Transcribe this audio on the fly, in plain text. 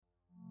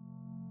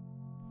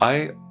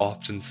I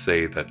often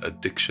say that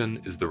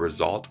addiction is the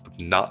result of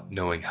not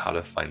knowing how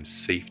to find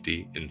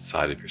safety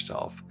inside of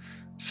yourself.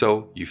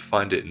 So you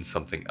find it in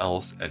something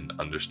else, and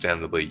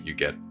understandably, you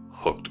get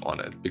hooked on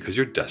it because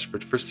you're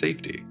desperate for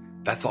safety.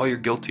 That's all you're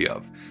guilty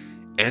of.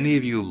 Any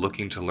of you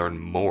looking to learn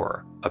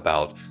more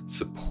about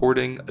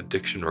supporting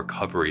addiction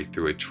recovery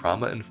through a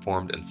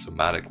trauma-informed and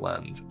somatic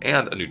lens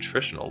and a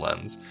nutritional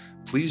lens,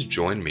 please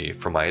join me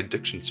for my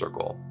addiction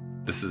circle.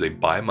 This is a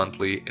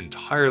bi-monthly,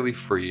 entirely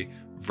free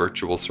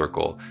virtual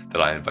circle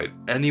that I invite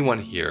anyone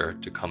here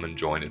to come and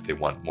join if they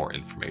want more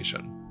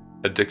information.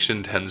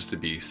 Addiction tends to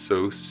be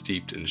so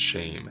steeped in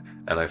shame,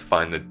 and I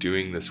find that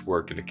doing this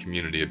work in a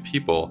community of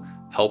people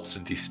helps to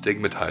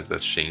destigmatize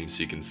that shame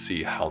so you can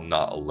see how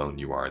not alone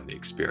you are in the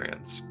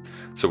experience.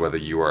 So whether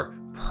you are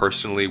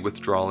personally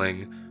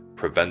withdrawing,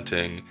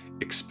 preventing,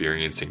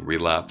 experiencing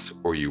relapse,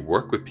 or you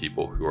work with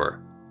people who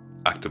are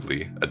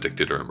actively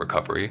addicted or in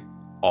recovery,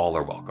 all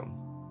are welcome.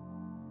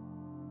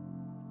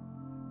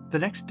 The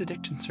next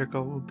Addiction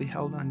Circle will be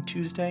held on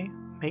Tuesday,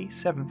 May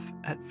 7th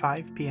at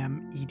 5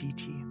 p.m.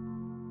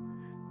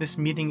 EDT. This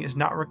meeting is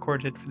not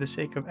recorded for the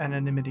sake of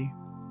anonymity.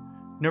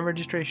 No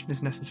registration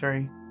is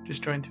necessary.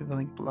 Just join through the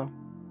link below.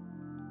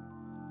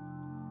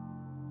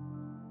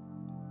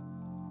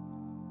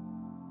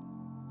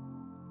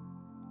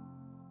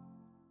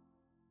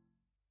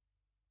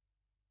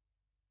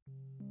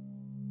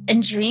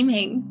 And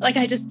dreaming,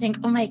 I just think,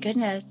 oh my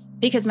goodness,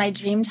 because my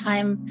dream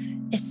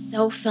time is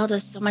so filled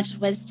with so much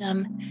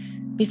wisdom.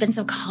 We've been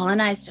so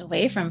colonized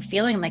away from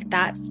feeling like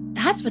that's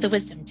where the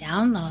wisdom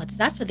downloads.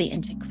 That's where the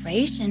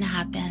integration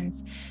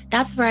happens.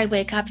 That's where I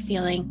wake up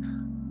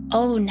feeling,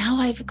 oh, now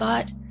I've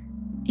got,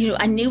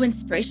 a new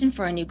inspiration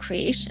for a new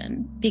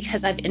creation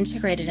because I've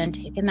integrated and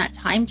taken that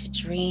time to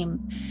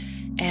dream.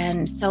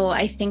 And so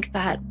I think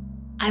that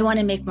I want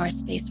to make more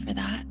space for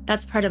that.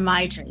 That's part of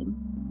my dream.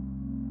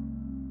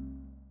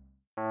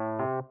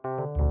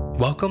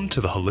 Welcome to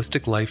the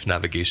Holistic Life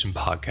Navigation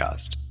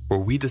Podcast, where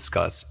we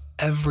discuss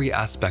every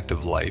aspect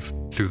of life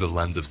through the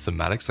lens of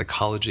somatic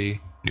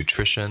psychology,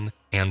 nutrition,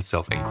 and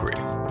self-inquiry.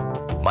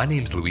 My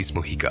name's Luis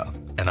Mojica,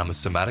 and I'm a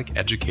somatic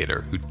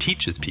educator who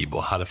teaches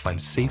people how to find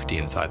safety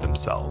inside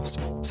themselves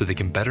so they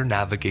can better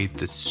navigate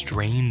this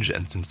strange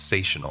and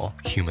sensational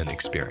human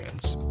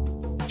experience.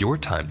 Your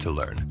time to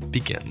learn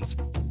begins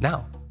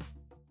now.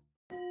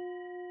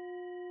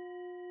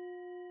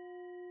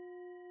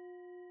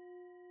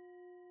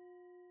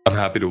 I'm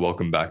happy to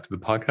welcome back to the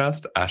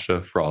podcast,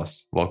 Asha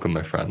Frost. Welcome,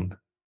 my friend.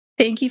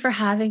 Thank you for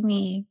having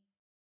me.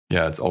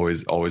 Yeah, it's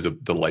always a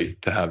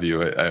delight to have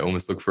you. I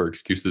almost look for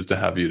excuses to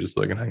have you just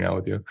so I can hang out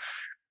with you.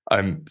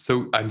 I'm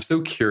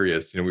so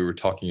curious. We were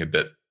talking a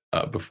bit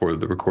before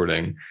the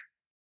recording.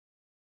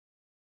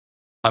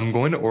 I'm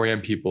going to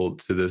orient people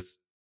to this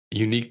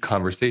unique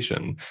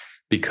conversation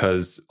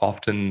because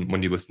often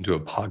when you listen to a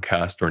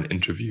podcast or an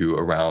interview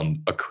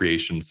around a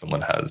creation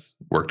someone has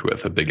worked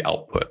with, a big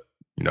output,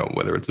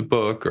 whether it's a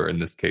book or in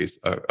this case,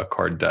 a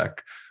card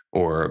deck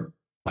or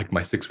like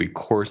my 6-week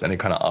course, any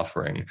kind of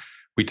offering,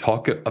 we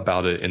talk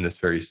about it in this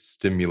very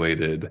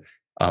stimulated,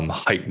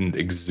 heightened,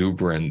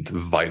 exuberant,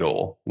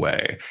 vital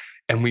way.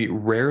 And we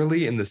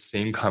rarely in the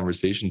same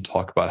conversation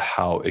talk about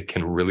how it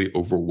can really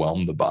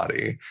overwhelm the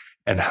body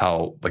and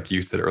how, like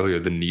you said earlier,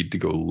 the need to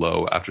go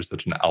low after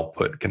such an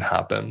output can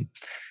happen.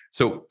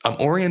 So I'm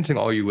orienting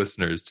all you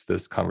listeners to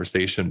this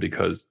conversation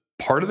because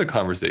part of the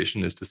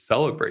conversation is to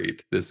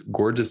celebrate this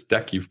gorgeous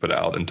deck you've put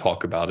out and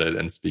talk about it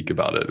and speak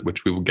about it,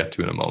 which we will get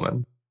to in a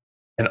moment.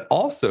 And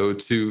also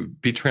to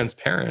be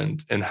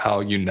transparent in how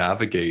you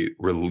navigate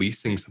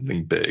releasing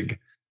something big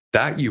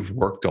that you've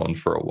worked on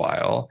for a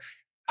while,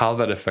 how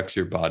that affects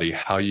your body,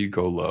 how you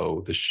go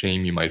low, the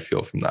shame you might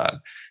feel from that.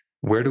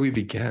 Where do we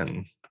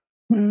begin?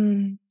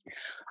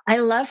 I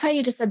love how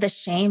you just said the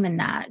shame in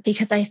that,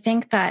 because I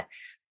think that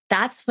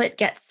that's what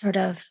gets sort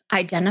of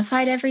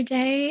identified every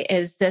day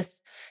is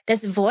this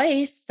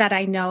voice that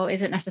I know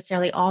isn't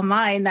necessarily all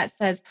mine that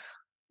says,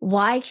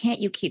 why can't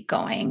you keep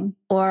going?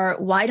 Or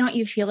why don't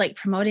you feel like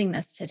promoting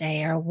this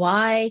today? Or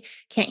why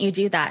can't you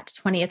do that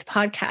 20th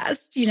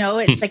podcast?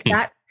 It's like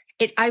that.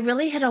 I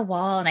really hit a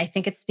wall. And I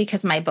think it's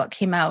because my book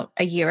came out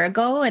a year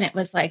ago. And it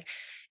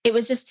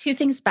was just two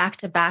things back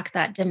to back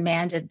that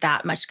demanded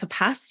that much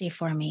capacity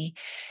for me.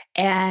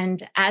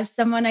 And as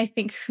someone, I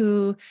think,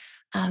 who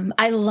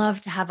I love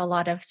to have a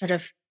lot of sort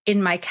of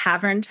in my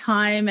cavern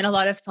time and a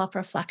lot of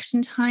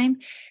self-reflection time,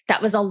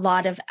 that was a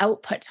lot of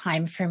output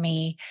time for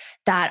me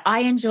that I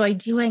enjoy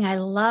doing. I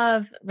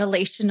love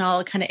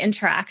relational kind of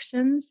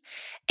interactions,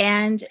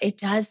 and it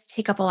does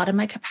take up a lot of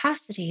my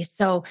capacity.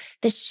 So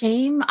the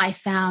shame I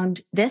found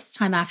this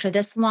time after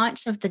this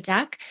launch of the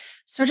deck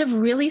sort of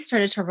really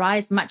started to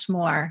rise much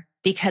more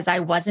because I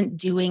wasn't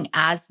doing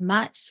as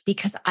much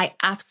because I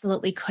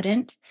absolutely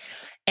couldn't.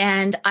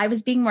 And I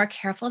was being more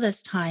careful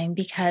this time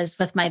because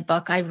with my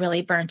book, I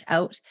really burnt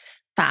out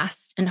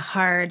fast and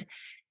hard.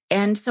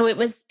 And so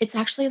it's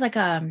actually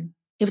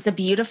it was a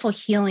beautiful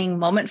healing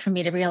moment for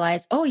me to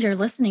realize, oh, you're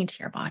listening to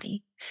your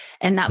body.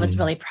 And that was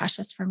really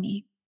precious for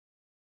me.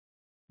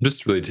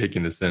 Just really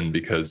taking this in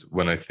because even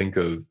when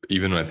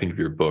I think of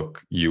your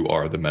book, You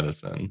Are the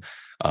Medicine,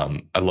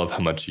 I love how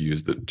much you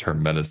use the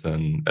term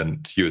medicine.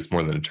 And to you, it's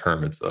more than a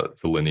term, it's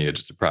a lineage,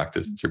 it's a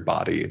practice, it's your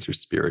body, it's your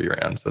spirit,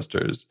 your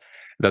ancestors.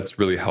 That's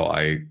really how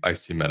I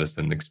see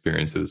medicine and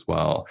experience it as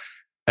well.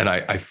 And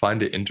I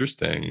find it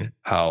interesting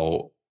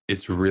how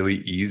it's really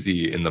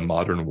easy in the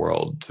modern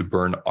world to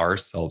burn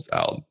ourselves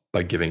out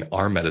by giving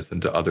our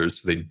medicine to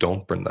others so they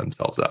don't burn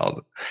themselves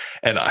out.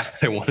 And I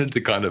wanted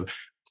to kind of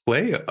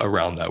play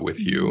around that with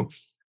Mhm. you.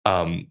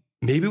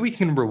 Maybe we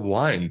can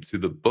rewind to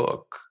the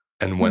book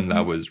and when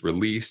that Mhm. was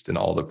released and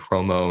all the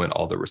promo and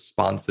all the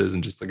responses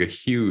and just like a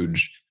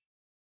huge,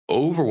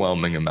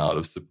 overwhelming amount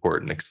of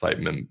support and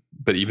excitement.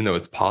 But even though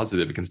it's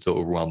positive, it can still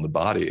overwhelm the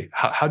body.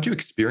 How'd you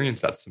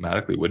experience that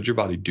somatically? What did your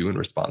body do in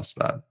response to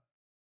that?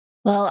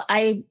 Well,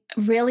 I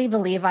really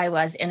believe I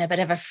was in a bit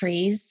of a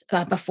freeze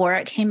before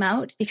it came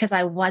out because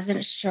I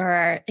wasn't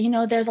sure.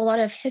 There's a lot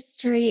of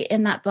history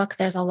in that book.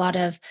 There's a lot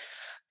of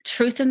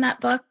truth in that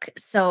book.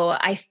 So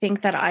I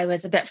think that I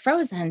was a bit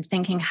frozen,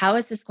 thinking, how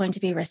is this going to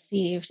be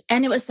received?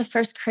 And it was the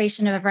first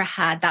creation I've ever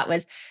had that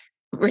was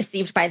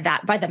received by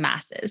the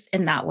masses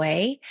in that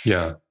way.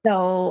 Yeah.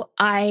 So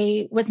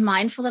I was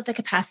mindful of the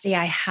capacity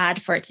I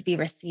had for it to be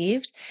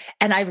received,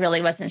 and I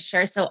really wasn't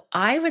sure. So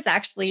I was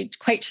actually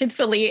quite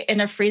truthfully in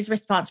a freeze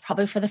response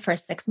probably for the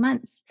first 6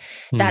 months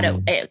that it,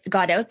 Mm, it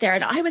got out there.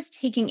 And I was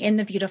taking in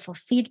the beautiful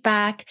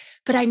feedback,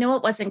 but I know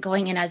it wasn't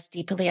going in as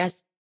deeply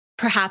as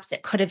perhaps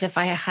it could have if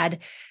I had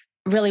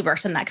really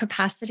worked on that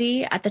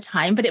capacity at the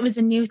time. But it was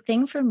a new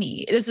thing for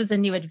me. This was a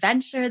new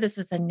adventure. This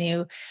was a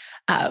new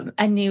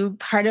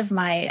part of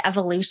my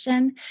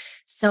evolution.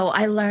 So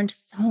I learned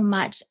so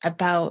much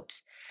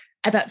about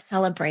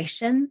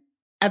celebration,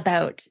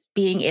 about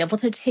being able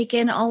to take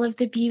in all of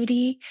the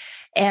beauty,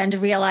 and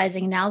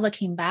realizing now,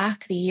 looking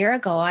back, the year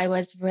ago, I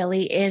was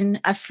really in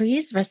a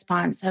freeze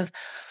response of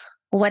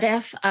what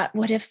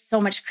if so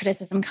much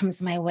criticism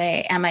comes my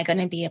way? Am I going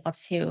to be able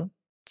to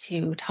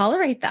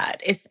tolerate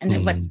that?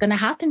 And what's mm, going to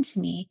happen to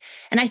me?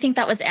 And I think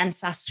that was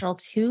ancestral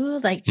too.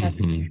 Like, just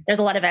mhm, there's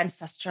a lot of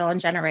ancestral and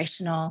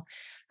generational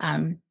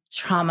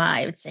trauma,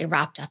 I would say,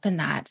 wrapped up in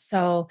that.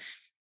 So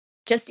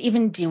just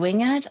even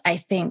doing it, I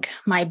think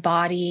my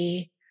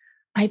body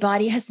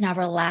has now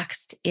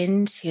relaxed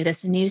into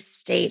this new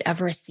state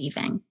of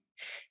receiving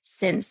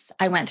since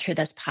I went through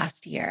this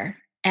past year.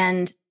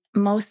 And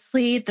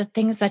mostly the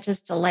things that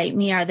just delight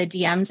me are the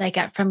DMs I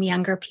get from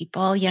younger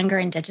people, younger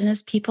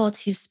Indigenous people,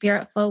 to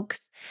spirit folks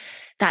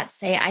that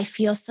say, I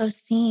feel so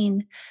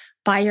seen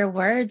by your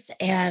words.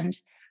 And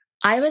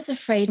I was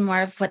afraid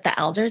more of what the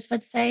elders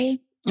would say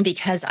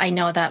because I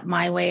know that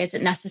my way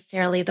isn't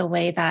necessarily the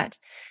way that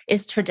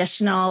is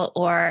traditional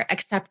or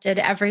accepted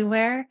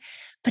everywhere.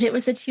 But it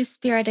was the two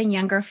spirit and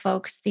younger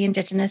folks, the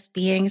Indigenous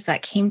beings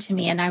that came to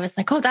me. And I was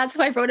like, oh, that's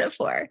who I wrote it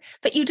for.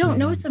 But you don't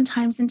know mm,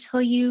 sometimes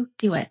until you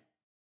do it.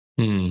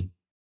 mm.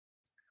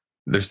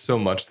 There's so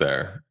much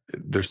there.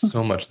 There's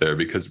so much there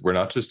because we're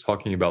not just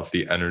talking about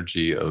the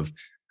energy of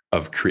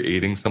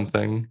creating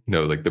something,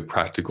 like the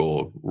practical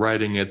of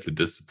writing it, the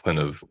discipline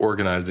of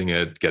organizing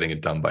it, getting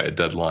it done by a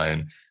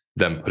deadline,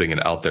 then putting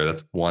it out there.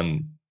 That's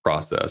one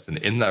process. And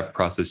in that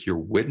process, you're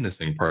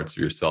witnessing parts of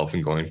yourself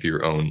and going through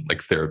your own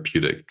like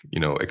therapeutic,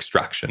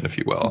 extraction, if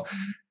you will.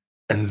 Mhm.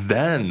 And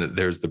then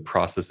there's the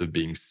process of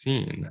being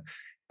seen.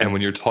 And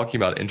when you're talking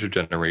about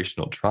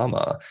intergenerational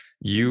trauma,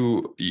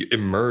 you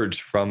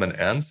emerge from an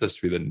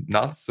ancestry that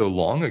not so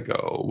long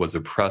ago was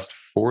oppressed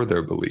for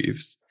their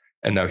beliefs.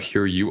 And now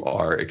here you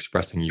are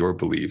expressing your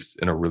beliefs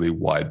in a really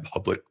wide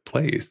public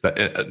place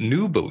that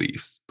new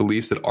beliefs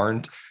that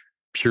aren't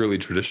purely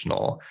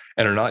traditional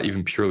and are not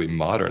even purely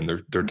modern.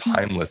 They're Mhm.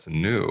 timeless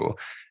and new.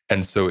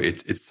 And so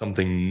it's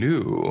something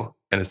new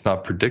and it's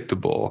not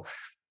predictable.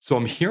 So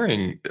I'm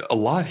hearing a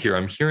lot here.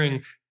 I'm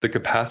hearing the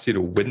capacity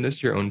to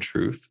witness your own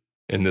truth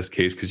in this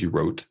case, because you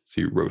wrote.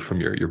 So you wrote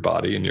from your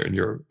body and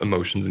your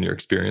emotions and your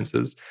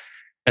experiences.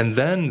 And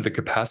then the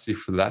capacity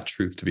for that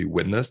truth to be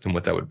witnessed and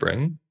what that would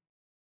bring.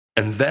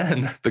 And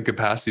then the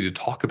capacity to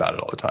talk about it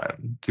all the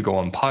time, to go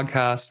on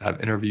podcasts, have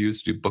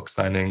interviews, do book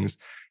signings.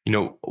 You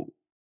know,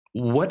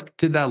 what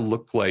did that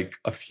look like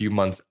a few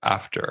months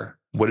after?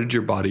 What did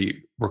your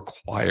body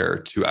require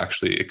to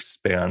actually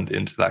expand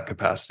into that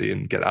capacity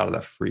and get out of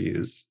that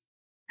freeze?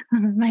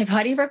 My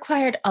body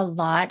required a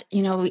lot.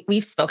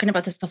 We've spoken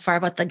about this before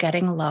about the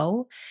getting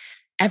low.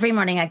 Every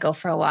morning I go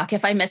for a walk.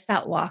 If I miss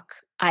that walk,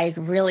 I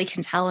really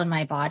can tell in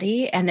my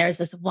body. And there's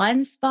this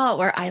one spot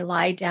where I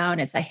lie down,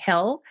 it's a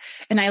hill,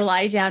 and I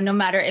lie down no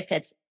matter if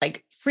it's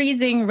like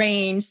freezing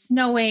rain,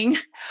 snowing.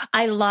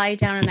 I lie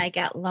down and I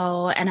get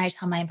low, and I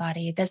tell my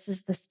body, this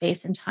is the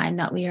space and time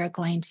that we are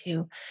going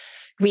to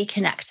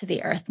reconnect to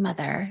the earth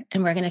mother,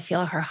 and we're going to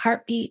feel her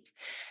heartbeat,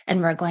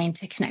 and we're going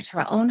to connect to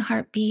our own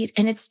heartbeat.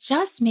 And it's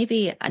just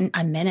maybe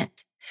a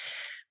minute,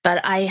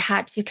 but I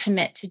had to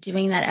commit to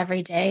doing that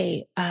every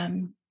day.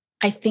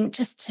 I think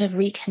just to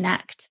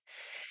reconnect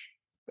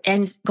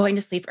and going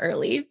to sleep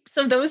early.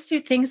 So those two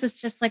things is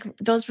just like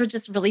those were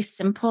just really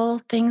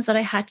simple things that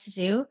I had to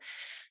do.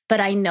 But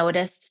I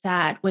noticed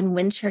that when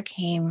winter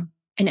came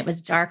and it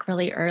was dark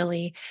really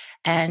early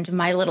and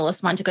my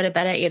littlest wanted to go to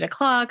bed at 8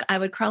 o'clock, I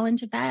would crawl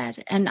into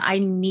bed, and I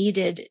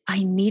needed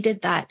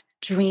that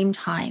dream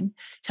time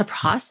to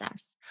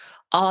process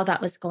all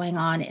that was going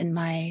on in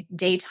my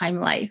daytime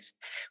life,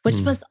 which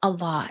Mm. was a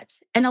lot,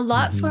 and a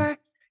lot Mhm. for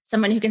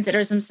someone who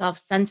considers himself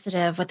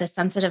sensitive with a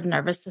sensitive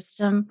nervous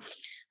system.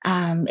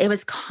 It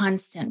was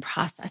constant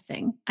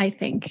processing, I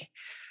think.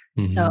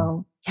 Mhm.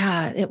 So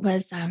yeah, it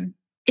was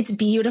it's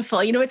beautiful.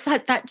 It's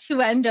that two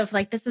end of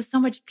like, this is so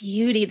much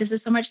beauty, this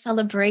is so much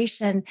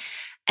celebration.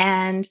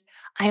 And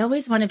I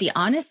always want to be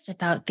honest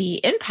about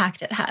the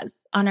impact it has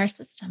on our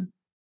system.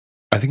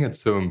 I think it's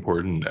so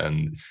important,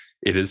 and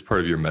it is part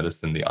of your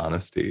medicine, the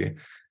honesty.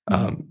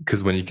 Mm,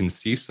 Because when you can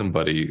see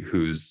somebody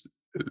who's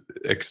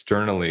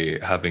externally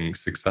having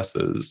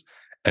successes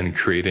and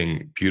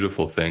creating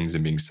beautiful things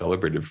and being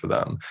celebrated for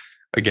them,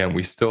 again,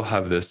 we still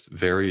have this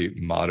very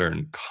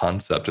modern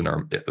concept in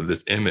our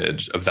this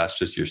image of that's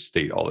just your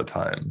state all the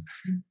time.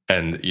 mm,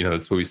 And,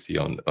 that's what we see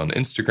on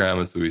Instagram.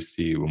 It's what we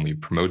see when we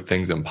promote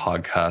things in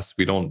podcasts.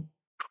 We don't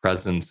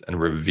presence and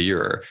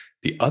revere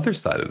the other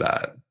side of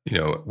that.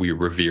 We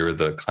revere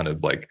the kind of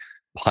like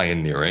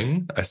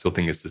pioneering. I still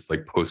think it's this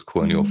like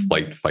post-colonial mm,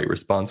 flight fight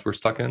response we're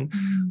stuck in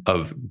mm.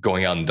 of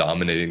going out and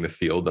dominating the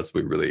field. That's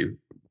what we're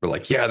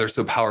like, yeah, they're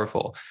so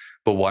powerful.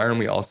 But why aren't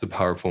we also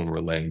powerful when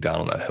we're laying down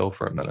on that hill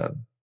for a minute?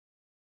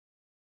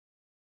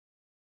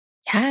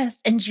 Yes,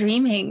 and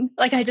dreaming.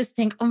 Like, I just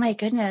think, oh my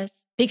goodness,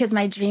 because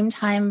my dream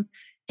time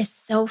is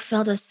so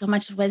filled with so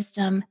much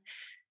wisdom.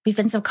 We've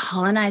been so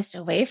colonized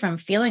away from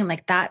feeling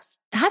like that's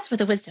where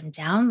the wisdom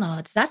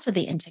downloads. That's where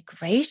the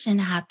integration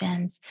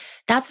happens.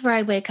 That's where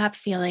I wake up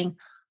feeling,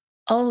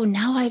 oh,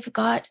 now I've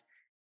got,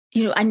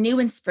 a new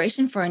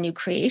inspiration for a new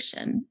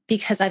creation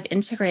because I've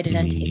integrated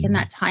and taken Mm.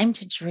 that time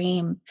to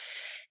dream.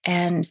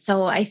 And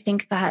so I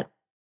think that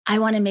I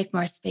want to make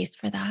more space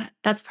for that.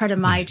 That's part of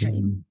my dream,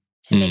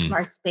 Mhm. to make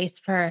more space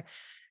for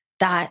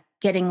that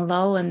getting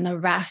low and the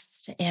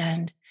rest.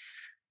 And,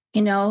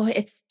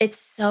 it's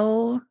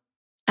so,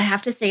 I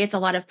have to say it's a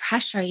lot of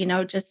pressure,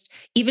 just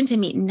even to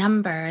meet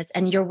numbers.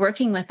 And you're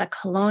working with a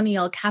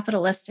colonial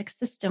capitalistic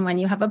system when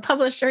you have a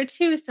publisher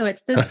too. So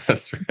it's this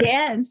That's right.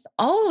 dance,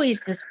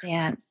 always this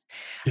dance.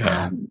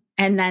 Yeah.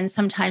 And then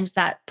sometimes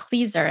that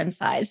pleaser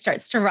inside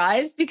starts to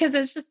rise because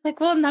it's just like,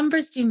 well,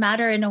 numbers do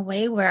matter in a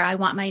way where I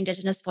want my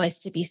Indigenous voice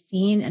to be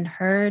seen and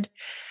heard,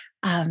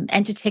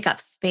 and to take up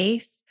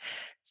space.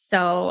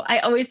 So I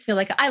always feel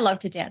like I love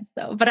to dance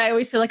though, but I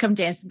always feel like I'm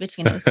dancing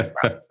between those two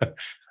worlds.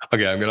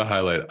 Okay, I'm gonna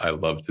highlight I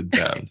love to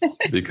dance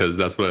because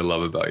that's what I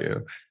love about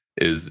you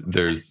is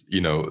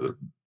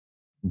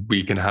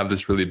we can have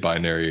this really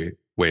binary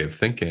way of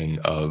thinking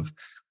of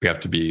we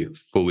have to be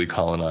fully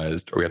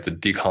colonized or we have to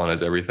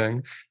decolonize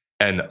everything.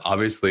 And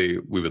obviously,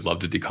 we would love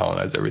to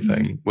decolonize Mhm.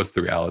 everything. What's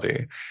the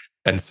reality?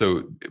 And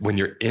so when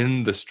you're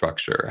in the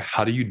structure,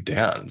 how do you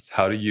dance?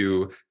 How do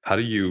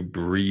you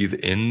breathe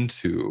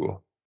into,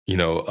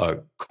 a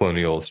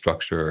colonial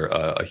structure,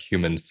 a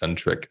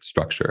human-centric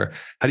structure?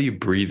 How do you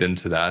breathe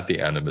into that, the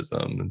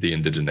animism, the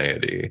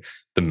indigeneity,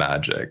 the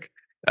magic?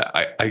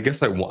 I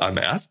guess I'm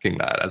asking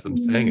that as I'm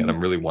saying it. Mm. I'm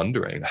really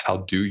wondering, how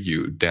do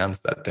you dance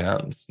that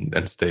dance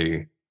and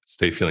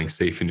stay feeling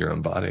safe in your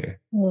own body?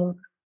 Oh,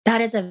 that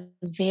is a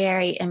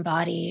very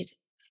embodied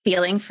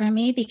feeling for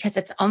me because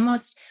it's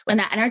almost when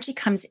that energy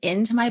comes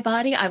into my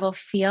body, I will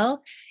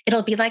feel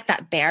it'll be like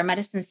that bear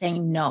medicine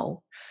saying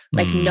no.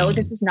 Like, no,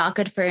 this Mm. is not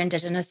good for your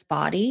Indigenous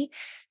body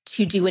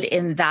to do it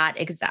in that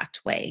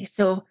exact way.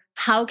 So,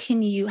 how can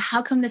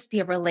this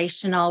be a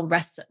relational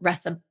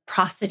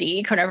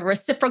reciprocity, kind of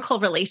reciprocal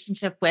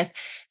relationship with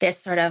this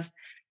sort of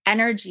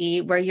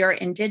energy where you're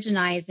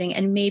indigenizing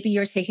and maybe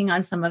you're taking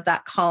on some of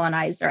that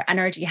colonizer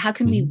energy? How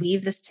can we Mhm.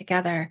 weave this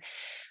together?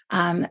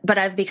 But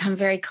I've become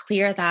very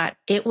clear that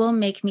it will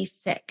make me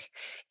sick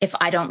if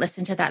I don't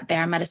listen to that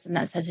bear medicine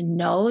that says,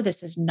 no,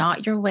 this is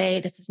not your way.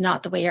 This is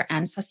not the way your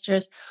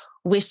ancestors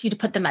wish you to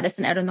put the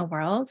medicine out in the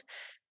world.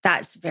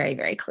 That's very,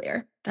 very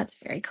clear. That's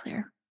very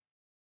clear.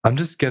 I'm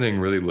just getting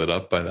really lit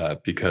up by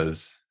that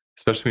because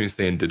especially when you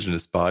say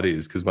indigenous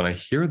bodies, because when I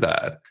hear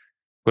that,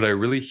 what I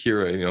really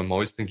hear, I'm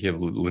always thinking of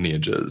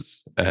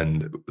lineages,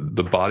 and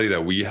the body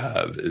that we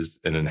have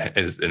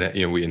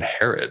we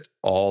inherit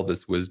all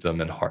this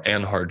wisdom and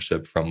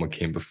hardship from what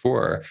came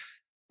before.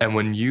 And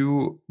when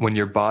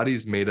your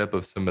body's made up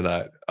of some of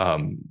that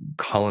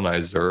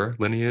colonizer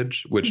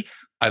lineage, which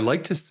I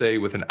like to say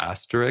with an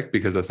asterisk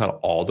because that's not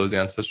all those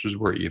ancestors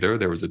were either.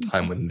 There was a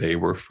time when they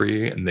were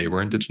free and they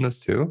were indigenous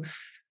too.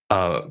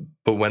 Uh,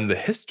 but when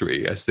I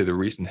say the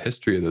recent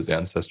history of those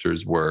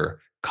ancestors were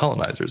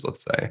colonizers,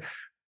 let's say,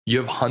 you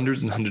have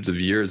hundreds and hundreds of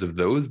years of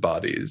those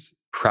bodies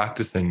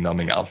practicing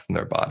numbing out from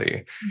their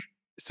body.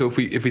 So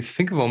if we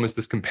think of almost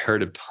this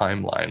comparative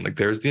timeline, like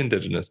there's the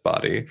indigenous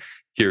body,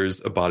 here's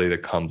a body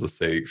that comes, let's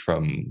say,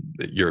 from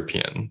the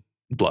European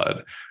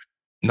blood.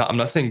 I'm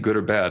not saying good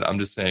or bad. I'm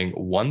just saying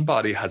one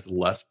body has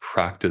less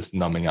practice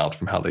numbing out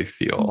from how they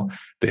feel. Mhm.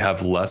 They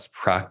have less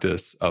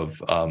practice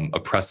of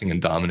oppressing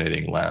and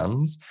dominating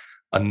lands.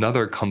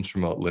 another comes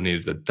from a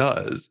lineage that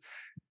does.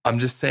 I'm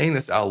just saying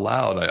this out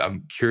loud.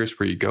 I'm curious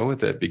where you go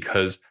with it,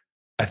 because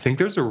I think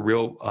there's a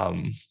real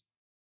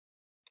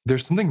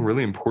there's something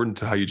really important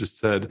to how you just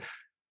said,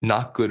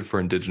 not good for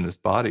indigenous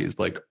bodies.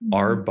 Like,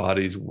 our Mhm.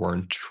 bodies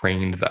weren't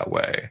trained that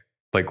way.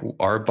 Like,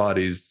 our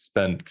bodies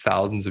spent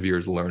thousands of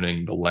years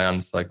learning the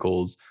land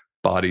cycles,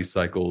 body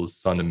cycles,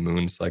 sun and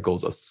moon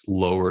cycles, a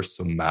slower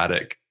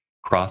somatic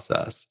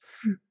process.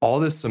 Mm. All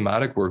this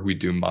somatic work we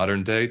do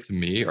modern day, to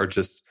me, are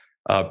just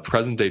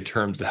present day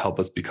terms to help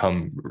us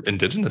become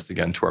indigenous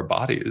again to our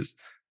bodies.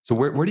 So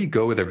where do you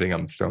go with everything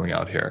I'm throwing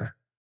out here?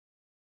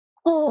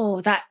 Oh,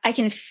 that I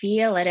can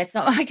feel it.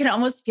 I can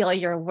almost feel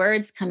your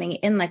words coming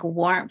in like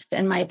warmth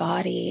in my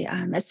body,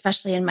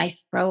 especially in my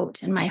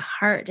throat and my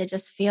heart. It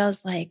just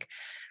feels like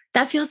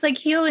that feels like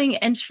healing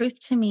and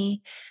truth to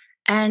me.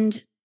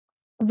 And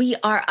we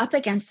are up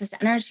against this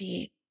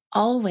energy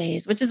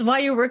always, which is why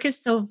your work is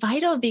so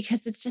vital,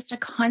 because it's just a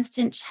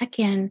constant check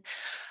in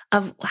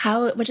of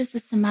what is the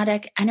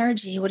somatic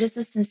energy? What is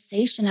the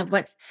sensation of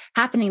what's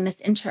happening, this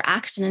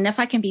interaction? And if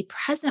I can be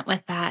present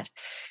with that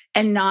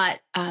and not,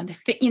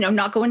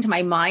 not go into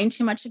my mind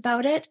too much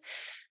about it.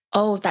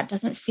 Oh, that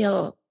doesn't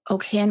feel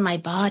okay in my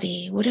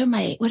body. What do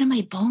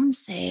my bones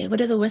say? What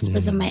do the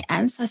whispers of my Mm,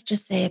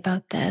 ancestors say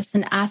about this?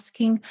 And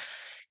asking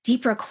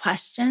deeper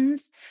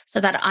questions so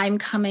that I'm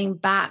coming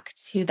back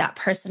to that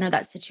person or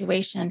that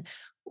situation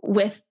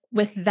with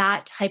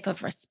that type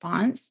of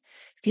response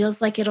feels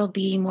like it'll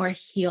be more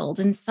healed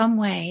in some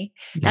way.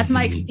 That's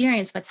my mhm.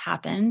 experience. What's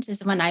happened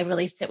is when I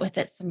really sit with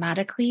it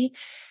somatically,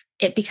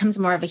 it becomes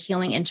more of a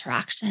healing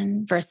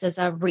interaction versus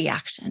a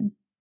reaction.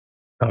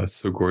 Oh, it's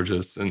so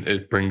gorgeous. And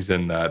it brings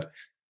in that,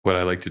 what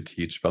I like to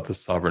teach about the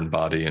sovereign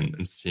body,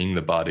 and seeing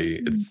the body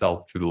Mm,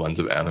 itself through the lens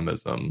of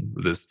animism,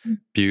 this mm.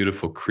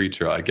 beautiful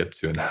creature I get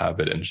to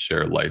inhabit and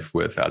share life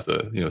with as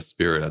a,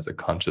 spirit, as a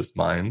conscious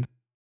mind.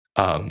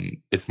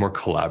 It's more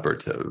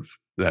collaborative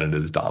than it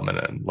is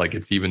dominant. Like,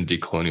 it's even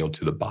decolonial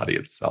to the body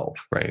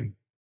itself, right?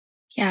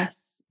 Yes.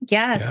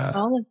 Yes, Yeah.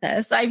 all of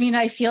this. I mean,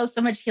 I feel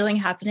so much healing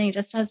happening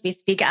just as we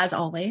speak, as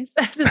always,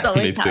 as it's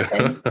always Me too.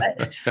 happened. But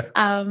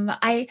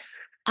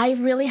I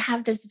really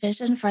have this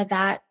vision for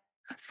that.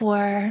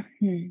 For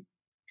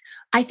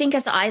I think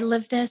as I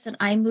live this and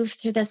I move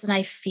through this and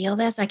I feel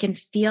this, I can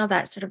feel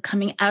that sort of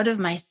coming out of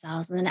my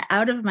cells and then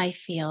out of my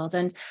field.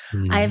 And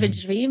I have a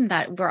Mhm. dream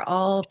that we're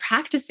all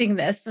practicing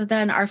this. So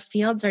then our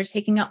fields are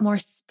taking up more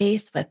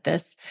space with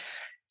this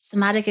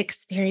somatic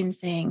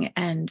experiencing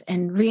and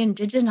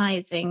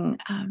re-indigenizing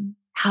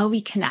how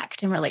we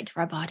connect and relate to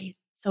our bodies.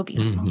 So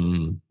beautiful.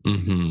 Mhm,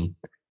 mhm.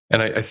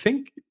 And I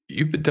think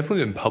you've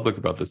definitely been public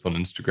about this on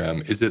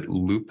Instagram. Is it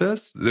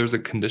lupus? There's a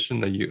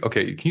condition that you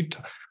okay, can you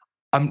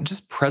I'm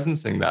just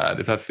presencing that,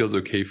 if that feels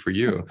okay for Of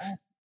you,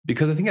 course.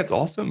 because I think it's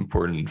also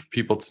important for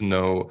people to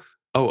know,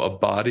 oh, a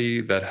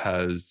body that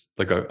has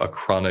like a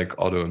chronic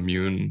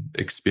autoimmune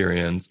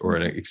experience, or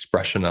an Mhm.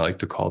 expression, I like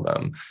to call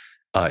them,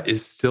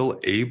 is still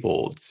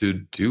able to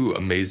do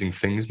amazing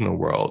things in the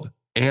world.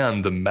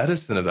 And the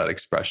medicine of that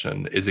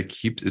expression is,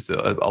 it's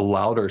a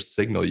louder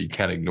signal you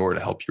can't ignore to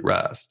help you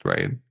rest,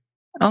 right?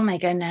 Oh my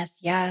goodness,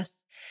 yes.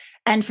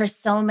 And for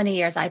so many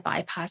years, I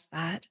bypassed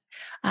that.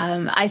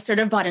 I sort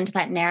of bought into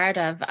that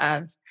narrative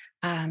of,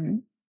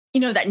 um,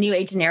 that new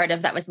age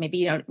narrative that was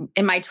maybe,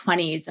 in my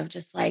 20s of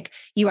just like,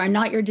 you are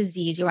not your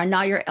disease, you are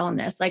not your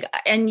illness. Like,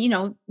 and,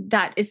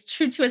 that is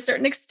true to a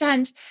certain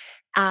extent.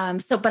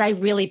 But I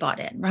really bought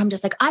in where I'm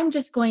just like, I'm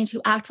just going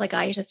to act like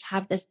I just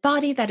have this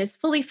body that is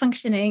fully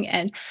functioning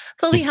and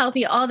fully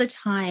healthy all the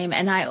time.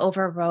 And I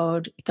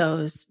overrode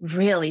those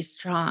really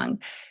strong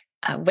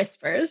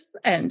whispers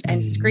and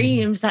Mhm.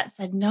 screams that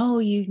said, no,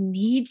 you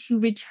need to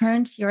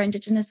return to your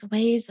indigenous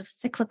ways of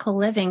cyclical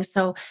living.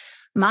 So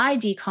my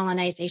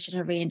decolonization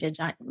and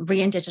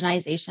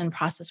re-indigenization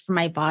process for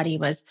my body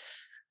was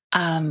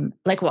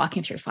like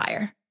walking through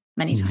fire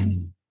many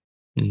times.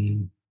 Mhm.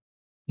 Mhm.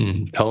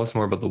 Mhm. Tell us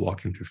more about the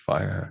walking through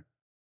fire.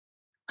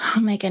 Oh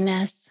my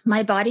goodness.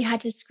 My body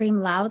had to scream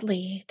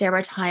loudly. There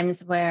were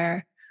times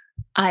where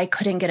I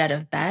couldn't get out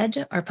of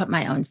bed or put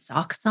my own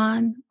socks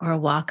on or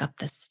walk up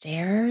the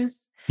stairs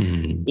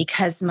Mhm.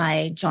 because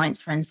my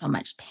joints were in so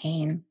much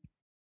pain.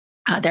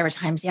 There were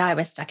times, yeah, I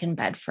was stuck in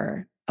bed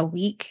for a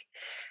week.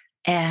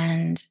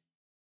 And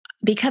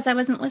because I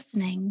wasn't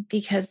listening,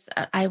 because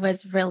I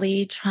was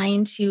really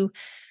trying to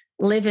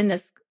live in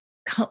this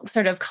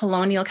sort of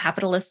colonial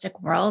capitalistic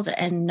world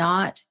and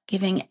not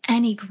giving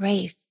any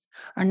grace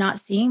or not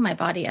seeing my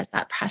body as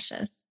that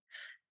precious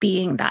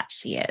being that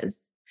she is.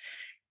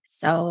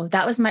 So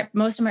that was my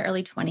most of my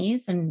early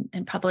 20s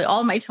and probably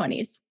all my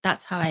 20s.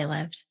 That's how I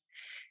lived.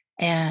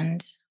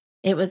 And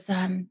it was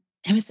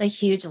it was a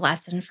huge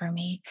lesson for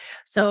me.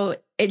 So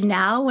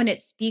now when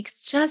it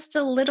speaks just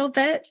a little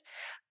bit,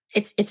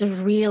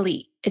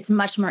 it's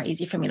much more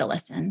easy for me to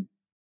listen.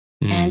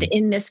 And Mm.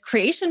 in this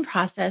creation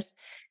process,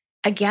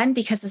 again,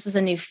 because this was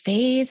a new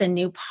phase, a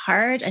new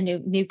part, a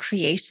new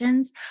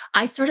creations,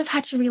 I sort of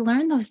had to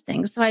relearn those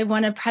things. So I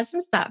want to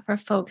presence that for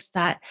folks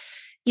that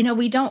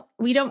we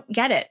don't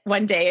get it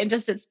one day and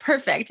just it's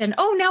perfect. And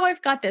oh, now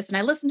I've got this. And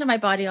I listen to my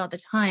body all the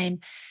time.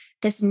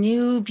 This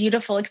new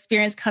beautiful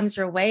experience comes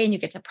your way and you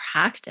get to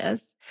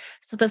practice.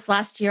 So this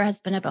last year has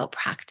been about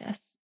practice.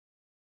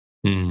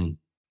 Mm.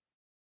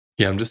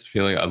 Yeah, I'm just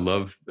feeling, I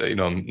love,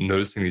 I'm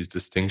noticing these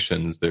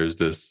distinctions. There's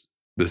this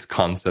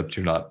concept,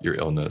 you're not your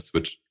illness,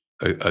 which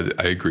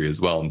I agree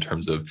as well in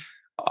terms of,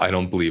 I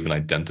don't believe in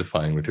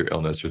identifying with your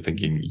illness or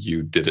thinking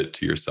you did it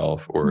to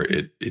yourself or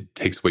Mhm. it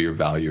takes away your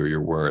value or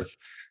your worth.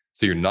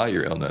 So you're not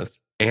your illness.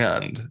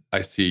 And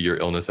I see your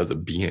illness as a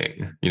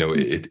being.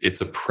 It's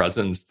a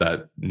presence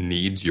that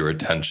needs your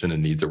attention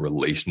and needs a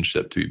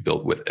relationship to be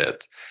built with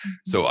it. Mhm.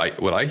 So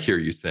what I hear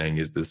you saying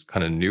is this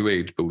kind of new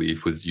age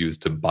belief was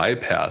used to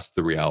bypass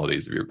the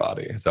realities of your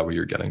body. Is that what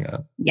you're getting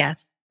at?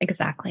 Yes,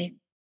 exactly.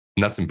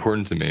 And that's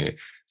important to me.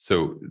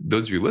 So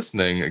those of you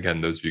listening,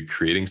 again, those of you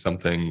creating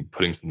something,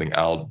 putting something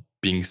out,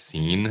 being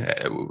seen,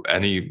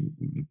 any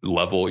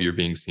level you're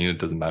being seen, it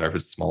doesn't matter if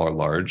it's small or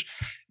large.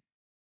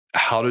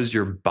 How does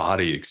your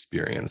body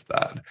experience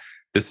that?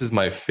 This is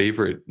my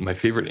favorite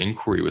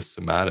inquiry with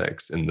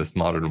somatics in this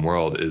modern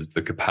world is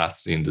the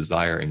capacity and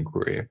desire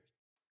inquiry.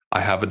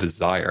 I have a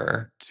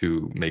desire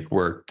to make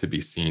work, to be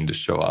seen, to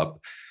show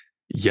up.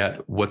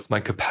 Yet, what's my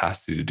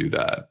capacity to do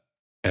that?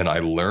 And I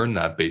learn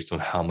that based on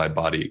how my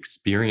body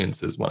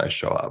experiences when I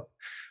show up.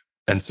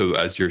 And so,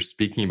 as you're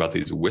speaking about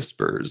these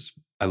whispers,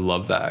 I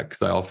love that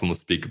because I often will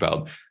speak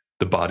about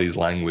the body's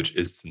language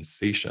is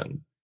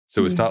sensation.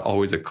 So, it's Mm. not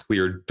always a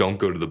clear, don't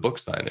go to the book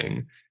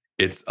signing.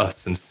 It's a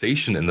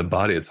sensation in the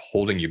body that's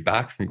holding you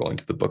back from going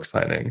to the book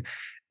signing.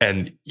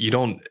 And you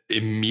don't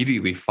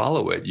immediately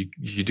follow it.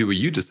 You do what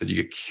you just said. You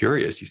get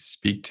curious, you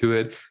speak to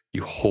it,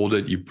 you hold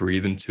it, you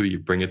breathe into it, you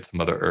bring it to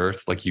Mother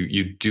Earth. Like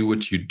you do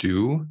what you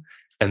do,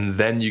 and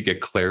then you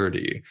get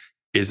clarity.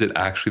 Is it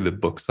actually the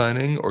book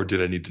signing, or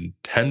did I need to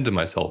tend to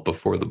myself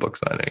before the book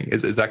signing?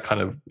 Is that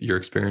kind of your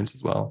experience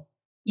as well?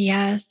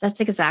 Yes, that's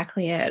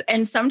exactly it.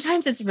 And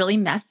sometimes it's really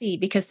messy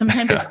because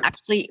sometimes it's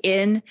actually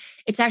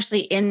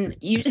in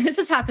you. This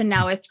has happened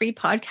now with 3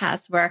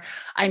 podcasts where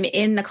I'm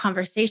in the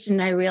conversation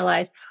and I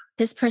realize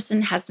this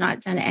person has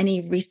not done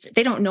any research.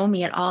 They don't know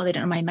me at all. They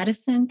don't know my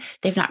medicine.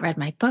 They've not read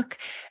my book.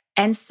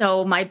 And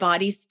so my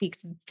body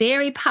speaks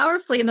very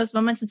powerfully in those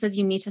moments and says,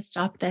 you need to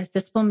stop this.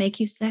 This will make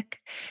you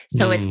sick.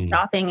 So it's Mm.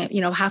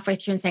 stopping, halfway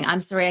through and saying,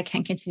 I'm sorry, I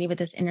can't continue with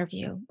this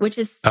interview, which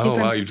is Oh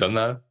super. wow, you've done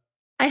that.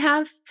 I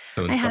have.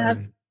 So I have.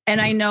 inspiring. And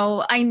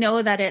Mm. I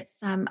know that it's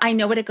I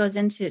know what it goes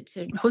into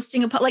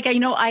hosting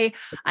like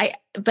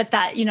but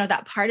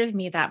that part of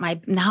me that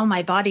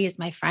my body is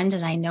my friend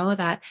and I know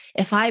that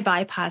if I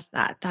bypass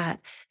that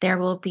there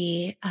will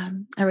be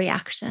a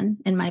reaction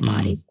in my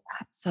body Mm. to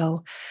that.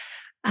 So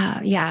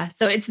yeah,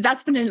 so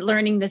that's been a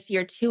learning this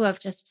year too of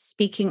just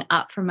speaking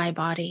up for my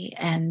body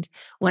and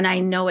when I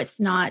know it's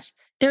not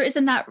there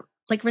isn't that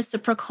like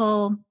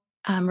reciprocal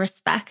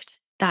respect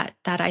that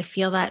I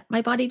feel that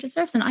my body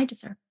deserves and I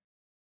deserve.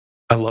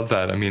 I love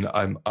that. I mean,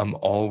 I'm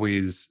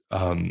always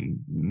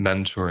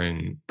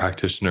mentoring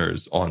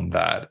practitioners on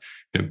that.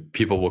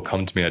 People will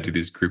come to me. I do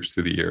these groups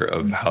through the year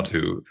of how Mhm.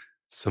 to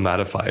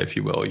somatify, if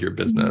you will, your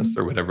business Mhm.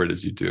 or whatever it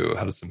is you do,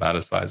 how to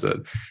somaticize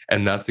it.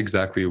 And that's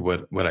exactly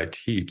what I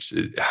teach.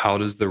 How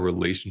does the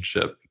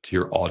relationship to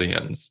your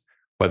audience,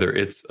 whether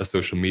it's a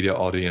social media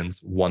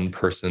audience, one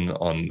person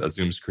on a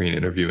Zoom screen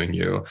interviewing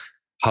you,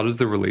 how does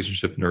the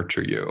relationship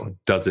nurture you?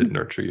 Does it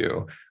nurture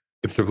you?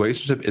 If the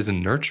relationship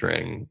isn't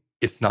nurturing,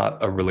 it's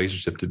not a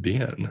relationship to be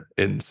in.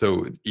 And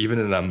so even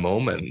in that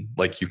moment,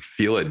 like you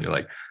feel it and you're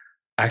like,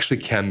 I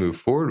actually can move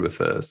forward with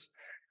this.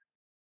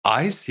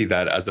 I see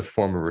that as a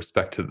form of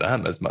respect to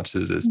them as much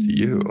as it is to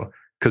you. Mhm.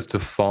 Because to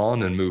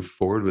fawn and move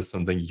forward with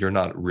something you're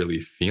not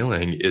really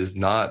feeling is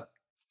not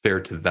fair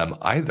to them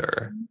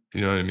either.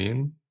 You know what I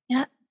mean?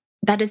 Yeah,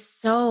 that is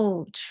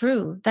so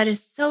true. That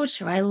is so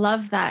true. I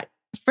love that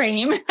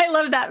frame. I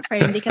love that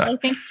frame because I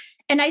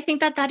think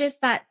that is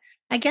that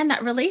again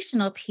that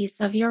relational piece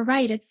of you're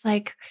right. It's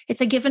like it's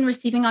a give and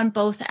receiving on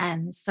both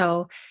ends.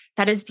 So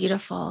that is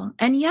beautiful.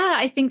 And yeah,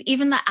 I think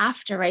even the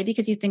after, right?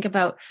 Because you think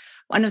about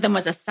one of them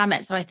was a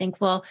summit. So I think,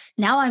 well,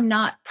 now I'm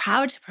not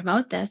proud to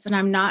promote this and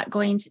I'm not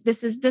going to this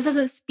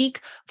doesn't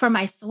speak for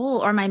my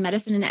soul or my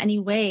medicine in any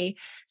way.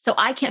 So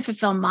I can't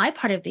fulfill my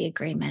part of the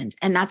agreement.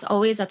 And that's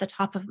always at the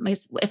top of my,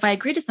 if I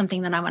agree to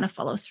something, then I want to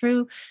follow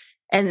through.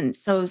 And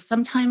so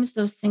sometimes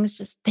those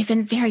things they've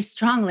been very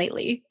strong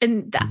lately.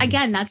 And Mhm.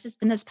 again, that's just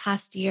been this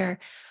past year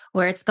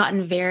where it's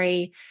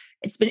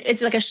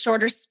like a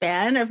shorter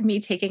span of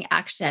me taking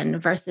action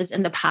versus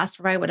in the past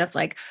where I would have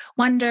like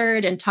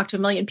wondered and talked to a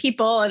million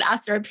people and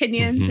asked their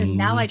opinions. And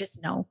now I Mhm.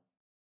 just know.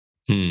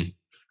 Hmm.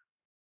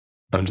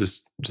 I'm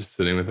just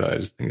sitting with that. I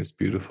just think it's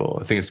beautiful.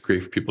 I think it's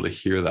great for people to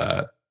hear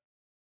that.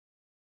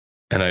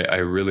 And I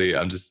really,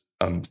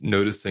 I'm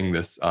noticing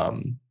this,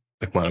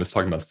 like when I was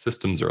talking about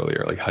systems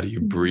earlier, like how do you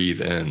Mhm.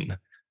 breathe in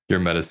your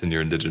medicine,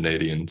 your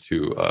indigeneity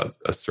into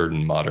a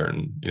certain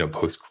modern,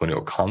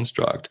 post-colonial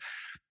construct?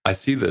 I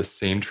see this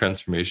same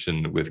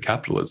transformation with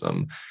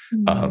capitalism.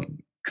 Mhm.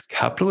 because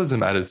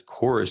capitalism at its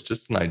core is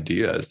just an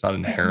idea. It's not Mhm.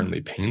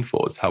 inherently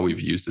painful. It's how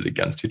we've used it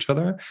against each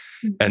other,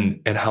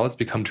 Mhm. and how it's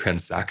become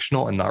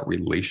transactional and not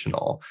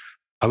relational.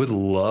 I would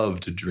love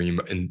to dream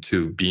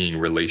into being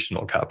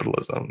relational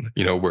capitalism,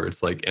 where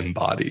it's like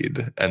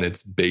embodied and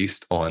it's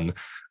based on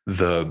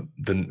the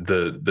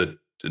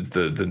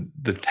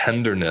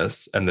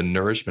tenderness and the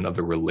nourishment of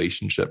the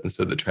relationship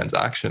instead of the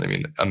transaction. I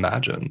mean,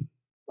 imagine.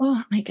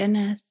 Oh my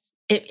goodness.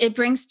 It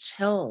brings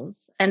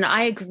chills. And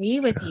I agree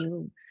with Yeah.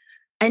 you.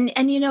 And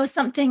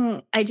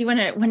something I do want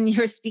to, when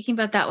you're speaking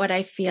about that, what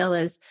I feel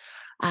is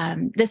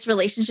this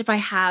relationship I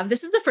have.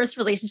 This is the first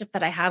relationship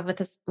that I have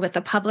with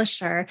a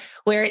publisher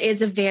where it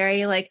is a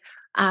very like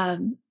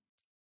um,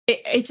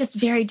 it's just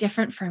very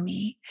different for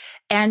me.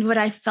 And what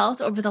I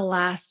felt over the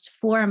last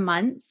 4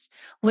 months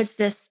was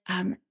this.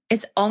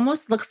 It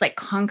almost looks like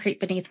concrete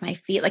beneath my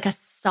feet, like a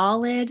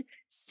solid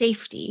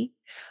safety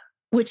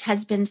which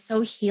has been so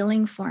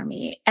healing for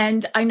me.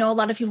 And I know a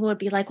lot of people would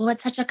be like, well,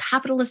 it's such a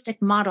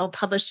capitalistic model,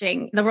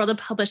 publishing, the world of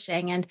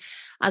publishing. And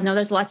I know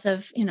there's lots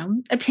of,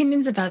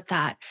 opinions about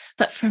that.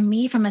 But for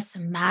me, from a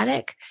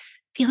somatic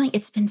feeling,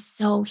 it's been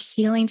so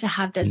healing to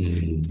have this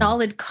Mm.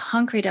 solid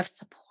concrete of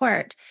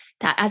support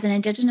that as an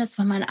Indigenous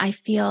woman, I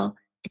feel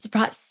it's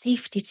brought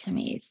safety to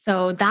me.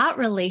 So that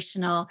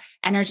relational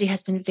energy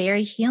has been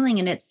very healing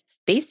and it's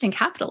based in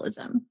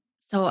capitalism.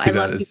 So See, I that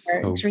love you is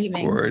for so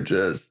dreaming.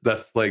 gorgeous.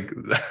 That's like,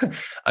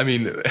 I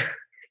mean,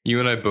 you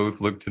and I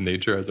both look to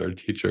nature as our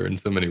teacher in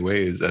so many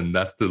ways. And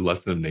that's the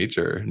lesson of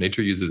nature.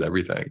 Nature uses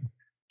everything.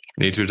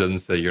 Nature doesn't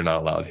say you're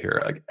not allowed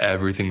here. Like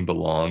everything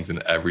belongs and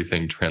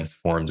everything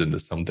transforms into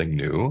something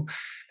new.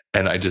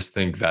 And I just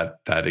think that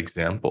that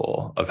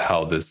example of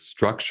how this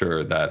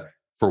structure that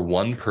for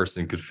one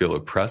person could feel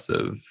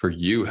oppressive, for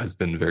you has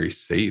been very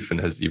safe and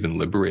has even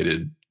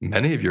liberated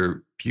many of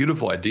your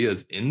beautiful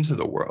ideas into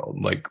the world.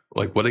 Like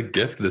what a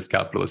gift this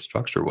capitalist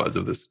structure was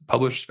of this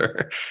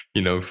publisher,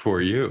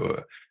 for you.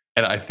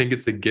 And I think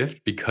it's a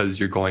gift because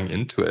you're going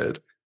into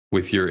it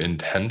with your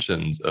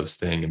intentions of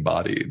staying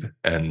embodied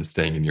and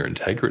staying in your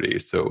integrity.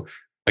 So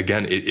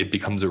again, it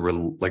becomes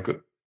like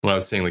when I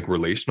was saying like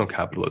relational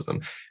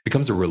capitalism,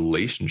 becomes a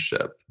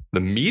relationship. The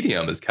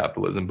medium is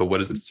capitalism, but what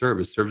does it serve?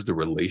 It serves the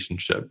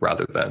relationship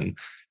rather than,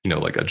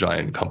 like a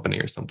giant company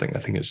or something. I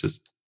think it's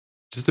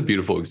just a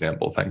beautiful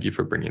example. Thank you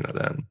for bringing that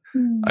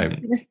in.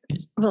 I'm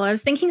Well, I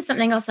was thinking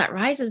something else that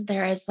rises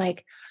there is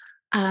like,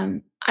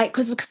 I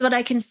because what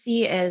I can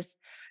see is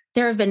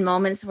there have been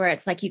moments where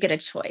it's like you get a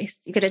choice.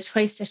 You get a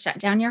choice to shut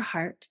down your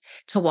heart,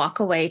 to walk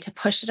away, to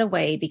push it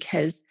away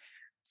because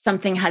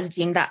something has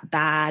deemed that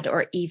bad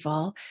or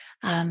evil,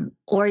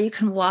 or you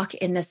can walk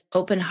in this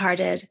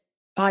open-hearted,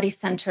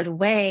 body-centered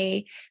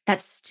way.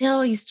 That's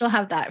still you still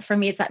have that. For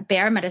me, it's that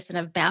bare medicine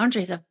of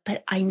boundaries of,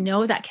 but I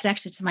know that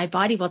connection to my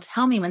body will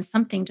tell me when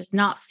something does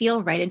not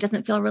feel right. It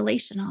doesn't feel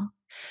relational.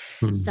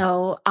 Hmm.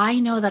 So I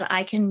know that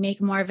I can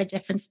make more of a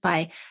difference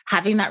by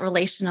having that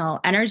relational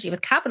energy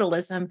with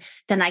capitalism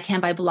than I can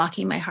by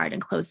blocking my heart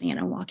and closing it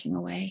and walking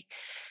away.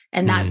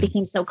 And that Hmm.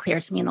 became so clear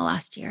to me in the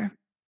last year.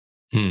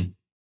 Hmm.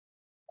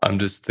 I'm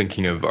just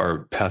thinking of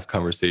our past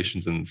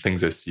conversations and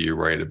things I see you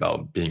write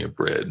about being a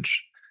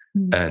bridge.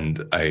 Mm.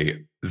 And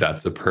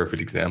that's a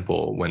perfect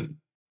example when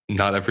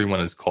not everyone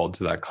is called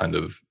to that kind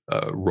of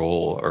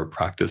role or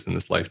practice in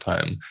this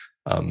lifetime.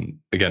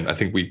 Again, I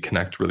think we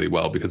connect really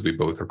well because we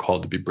both are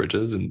called to be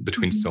bridges and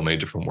between Mhm. so many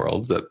different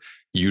worlds that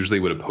usually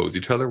would oppose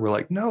each other. We're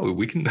like, no,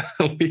 we can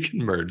we can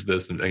merge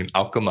this and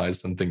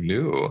alchemize something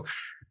new.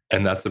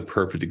 And that's a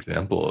perfect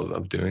example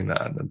of doing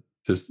that. And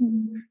just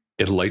Mhm.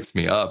 it lights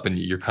me up, and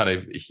you're kind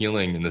of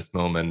healing in this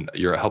moment.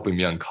 You're helping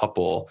me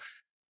uncouple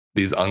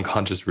these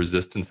unconscious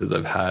resistances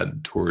I've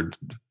had toward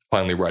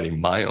finally writing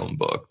my own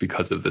book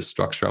because of this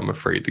structure I'm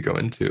afraid to go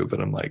into. But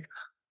I'm like,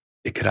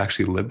 it could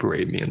actually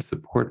liberate me and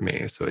support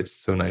me. So it's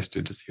so nice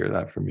to just hear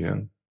that from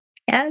you.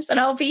 Yes, and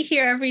I'll be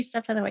here every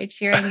step of the way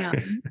cheering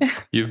on.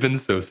 You've been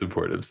so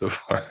supportive so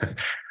far.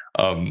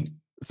 Um,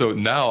 so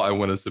now I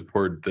want to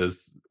support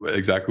this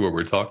exactly what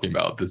we're talking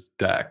about, this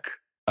deck.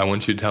 I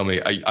want you to tell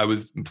me. I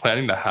was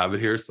planning to have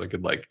it here so I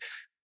could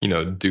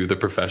do the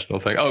professional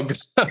thing. Oh,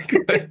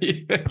 good.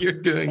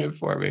 You're doing it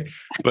for me.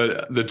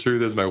 But the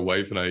truth is my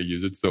wife and I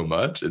use it so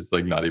much, it's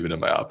like not even in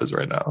my office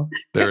right now.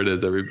 There it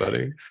is,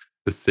 everybody.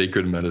 The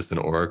Sacred Medicine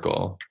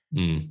Oracle.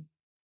 Mm.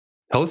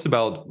 Tell us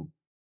about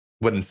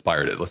what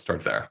inspired it. Let's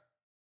start there.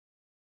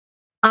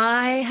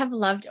 I have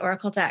loved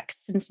Oracle decks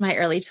since my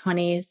early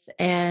 20s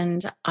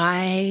and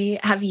I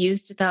have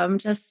used them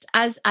just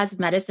as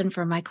medicine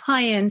for my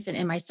clients and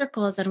in my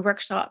circles and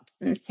workshops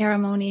and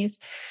ceremonies.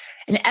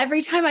 And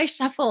every time I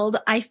shuffled,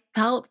 I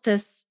felt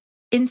this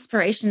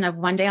inspiration of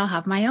one day I'll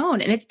have my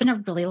own. And it's been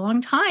a really long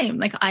time.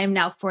 Like I am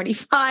now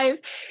 45.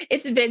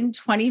 It's been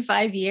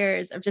 25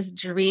 years of just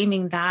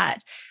dreaming that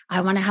I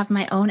want to have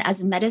my own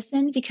as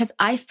medicine because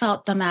I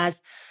felt them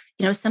as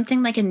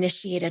something like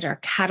initiated or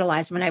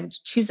catalyzed. When I would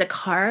choose a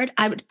card,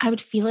 I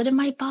would feel it in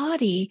my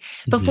body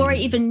before I Mm.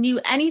 even knew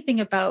anything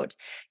about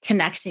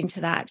connecting to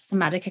that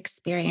somatic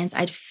experience.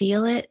 I'd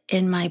feel it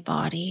in my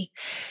body.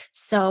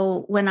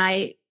 So when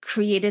I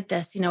created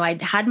this, I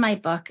had my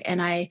book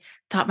and I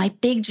thought my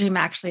big dream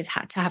actually is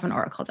to have an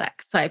oracle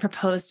deck. So I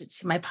proposed it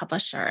to my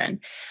publisher. And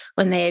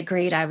when they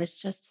agreed, I was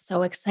just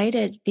so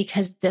excited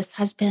because this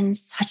has been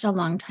such a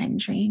long time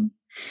dream.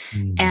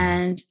 Mm.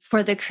 And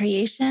for the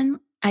creation,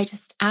 I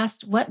just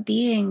asked what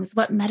beings,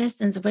 what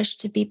medicines wish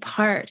to be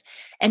part,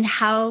 and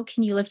how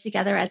can you live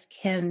together as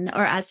kin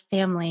or as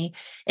family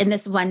in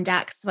this one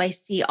deck? So I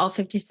see all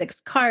 56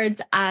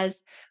 cards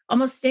as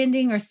almost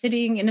standing or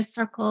sitting in a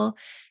circle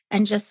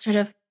and just sort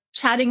of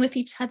chatting with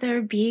each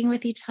other, being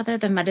with each other.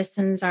 The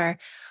medicines are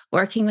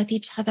working with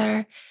each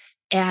other.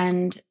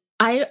 And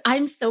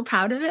I'm so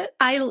proud of it.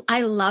 I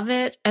love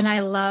it. And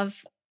I love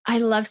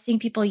seeing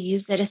people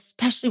use it,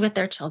 especially with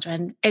their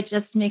children. It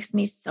just makes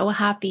me so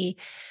happy.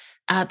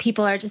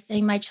 People are just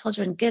saying my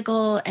children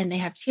giggle and they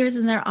have tears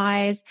in their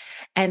eyes,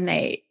 and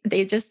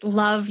they just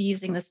love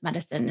using this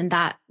medicine, and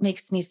that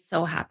makes me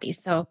so happy.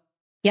 So,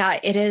 yeah,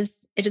 it is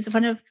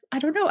one of, I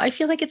don't know. I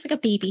feel like it's like a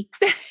baby.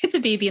 It's a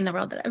baby in the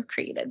world that I've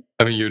created.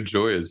 I mean, your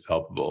joy is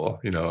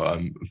palpable.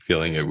 I'm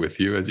feeling it with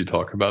you as you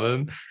talk about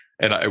it.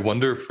 And I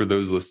wonder for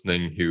those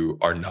listening who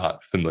are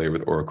not familiar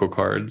with oracle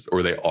cards,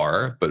 or they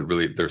are, but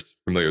really they're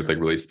familiar with like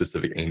really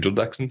specific angel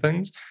decks and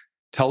things.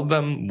 Tell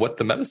them what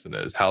the medicine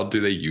is. How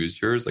do they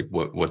use yours? Like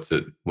what's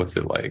it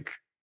like?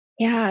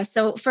 Yeah.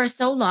 So for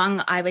so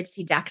long, I would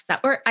see decks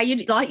that were, I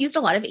used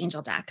a lot of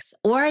angel decks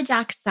or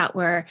decks that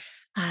were,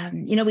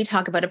 we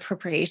talk about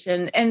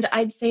appropriation, and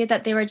I'd say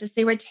that they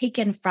were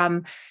taken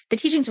from, the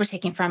teachings were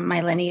taken from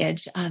my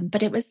lineage,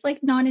 but it was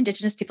like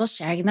non-Indigenous people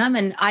sharing them,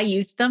 and I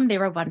used them. They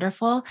were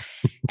wonderful.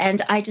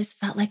 And I just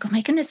felt like, oh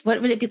my goodness,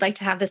 what would it be like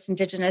to have this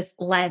Indigenous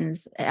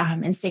lens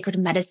and sacred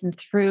medicine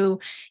through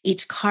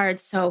each card?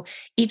 So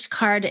each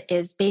card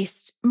is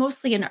based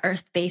mostly in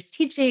earth based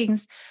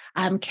teachings,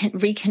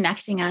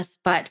 reconnecting us.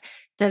 But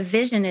the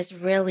vision is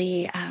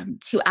really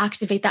to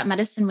activate that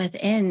medicine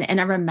within and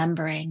a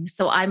remembering.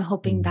 So I'm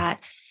hoping Mm. that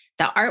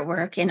the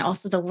artwork and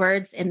also the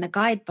words in the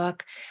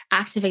guidebook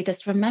activate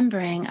this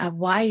remembering of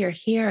why you're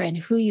here and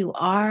who you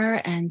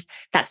are, and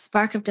that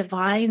spark of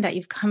divine that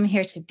you've come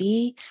here to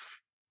be.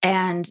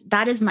 And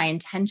that is my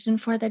intention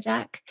for the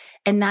deck.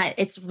 And that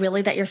it's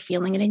really that you're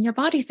feeling it in your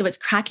body. So it's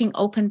cracking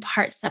open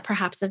parts that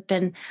perhaps have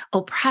been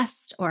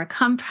oppressed or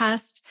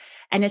compressed.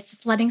 And it's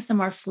just letting some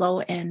more flow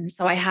in.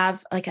 So I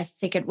have like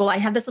I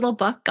have this little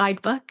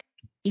guidebook.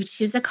 You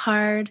choose a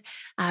card.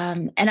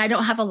 And I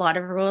don't have a lot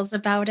of rules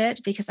about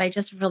it because I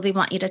just really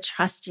want you to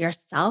trust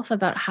yourself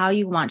about how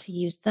you want to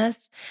use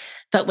this.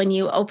 But when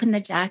you open the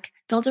deck,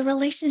 build a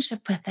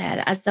relationship with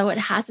it as though it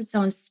has its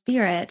own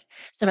spirit.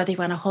 So whether you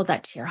want to hold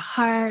that to your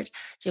heart,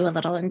 do a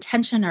little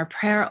intention or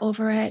prayer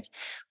over it.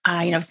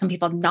 Some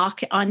people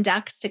knock on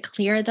decks to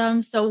clear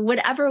them. So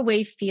whatever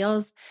way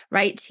feels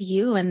right to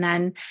you, and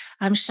then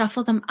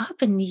shuffle them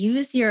up and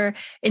use your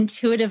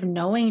intuitive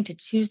knowing to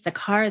choose the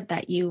card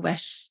that you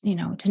wish,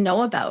 to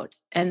know about.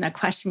 And the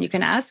question you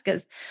can ask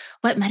is,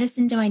 what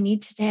medicine do I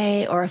need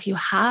today? Or if you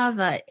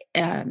have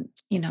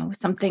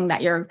something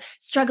that you're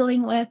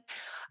struggling with,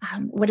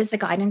 what is the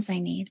guidance I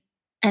need?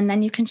 And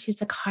then you can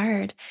choose a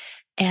card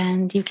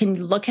and you can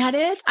look at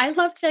it. I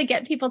love to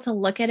get people to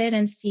look at it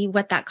and see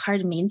what that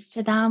card means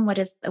to them. What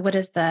is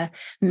the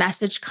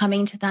message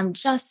coming to them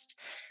just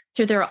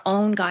through their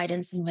own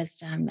guidance and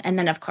wisdom. And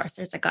then, of course,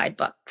 there's a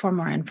guidebook for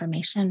more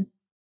information.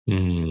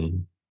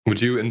 Mm.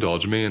 Would you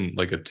indulge me in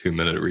like a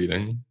 2-minute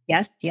reading?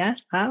 Yes,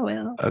 yes, I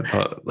will. I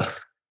thought,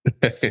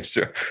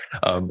 sure.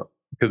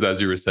 Because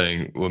as you were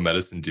saying, what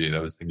medicine do you need?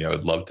 I was thinking I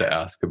would love to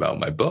ask about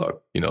my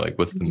book. Like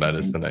what's the Mhm.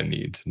 medicine I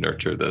need to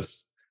nurture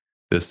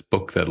this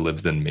book that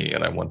lives in me,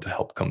 and I want to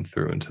help come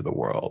through into the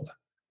world.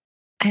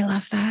 I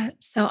love that.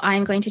 So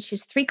I'm going to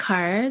choose 3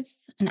 cards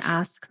and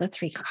ask the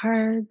 3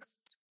 cards.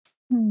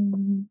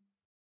 Hmm.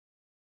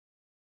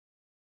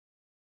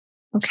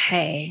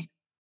 Okay.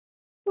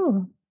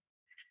 Ooh.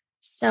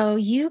 So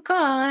you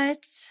got,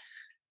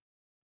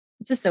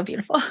 this is so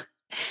beautiful.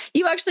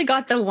 You actually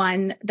got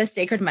the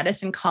Sacred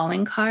Medicine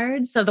Calling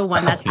card. So the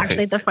one Oh, that's actually at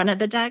nice. the front of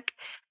the deck.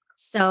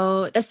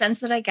 So the sense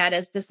that I get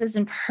is this is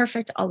in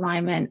perfect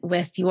alignment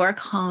with your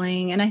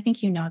calling. And I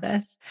think you know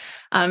this.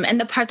 And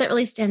the part that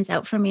really stands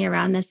out for me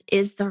around this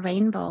is the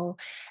rainbow.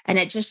 And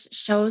it just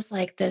shows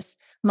like this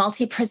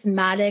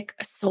multi-prismatic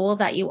soul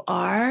that you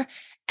are.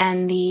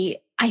 And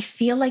I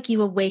feel like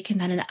you awaken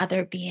that in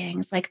other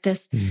beings, like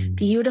this Mm.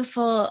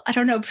 beautiful, I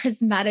don't know,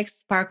 prismatic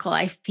sparkle.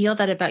 I feel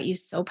that about you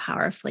so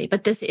powerfully.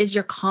 But this is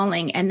your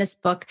calling. And this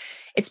book,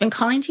 it's been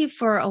calling to you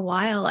for a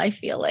while, I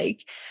feel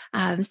like.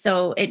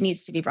 So it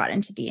needs to be brought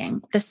into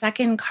being. The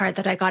second card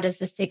that I got is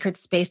the Sacred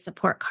Space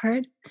Support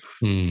card.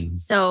 Mm.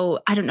 So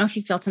I don't know if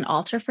you've built an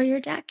altar for your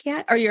deck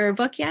yet or your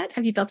book yet.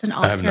 Have you built an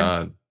I have altar?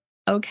 not.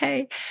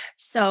 Okay.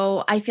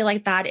 So I feel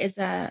like that is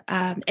a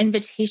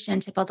invitation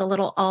to build a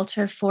little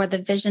altar for the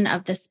vision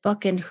of this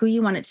book and who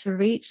you want it to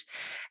reach,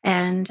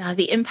 and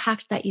the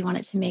impact that you want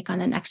it to make on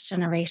the next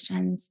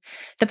generations.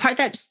 The part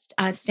that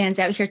stands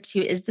out here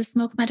too is the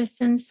smoke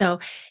medicine. So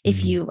if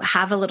Mm. you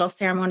have a little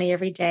ceremony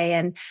every day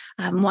and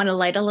want to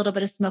light a little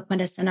bit of smoke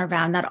medicine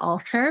around that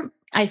altar,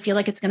 I feel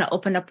like it's going to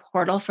open a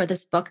portal for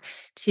this book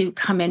to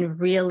come in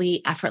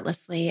really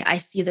effortlessly. I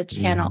see the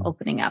channel Mm.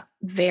 opening up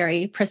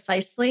very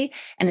precisely,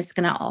 and it's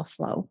going to all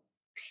flow.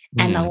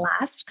 And the Mm.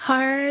 last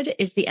card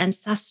is the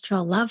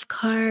Ancestral Love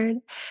card,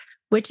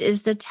 which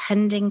is the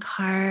Tending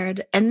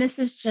card. And this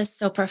is just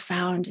so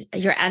profound.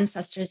 Your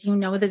ancestors, you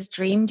know, this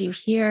dreamed, you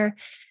hear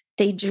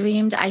they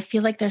dreamed. I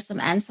feel like there's some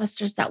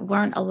ancestors that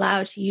weren't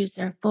allowed to use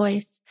their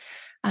voice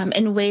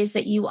in ways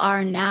that you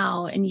are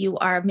now, and you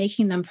are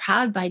making them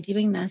proud by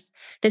doing this.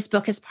 This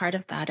book is part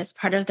of that. It's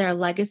part of their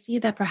legacy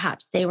that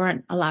perhaps they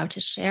weren't allowed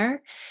to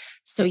share.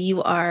 So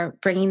you are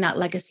bringing that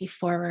legacy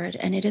forward,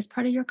 and it is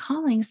part of your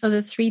calling. So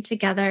the three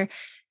together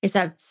is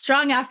a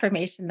strong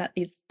affirmation that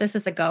this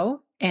is a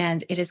go,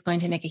 and it is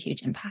going to make a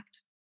huge impact.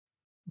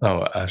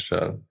 Oh,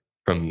 Asha,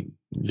 from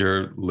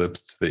your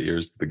lips to the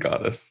ears of the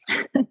goddess.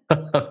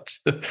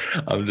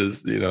 I'm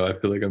just, I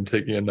feel like I'm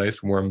taking a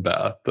nice warm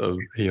bath of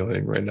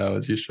healing right now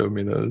as you showed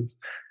me those.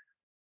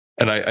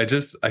 And I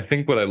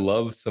think what I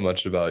love so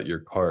much about your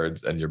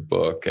cards and your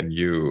book and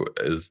you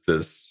is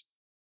this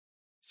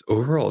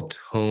overall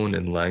tone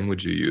and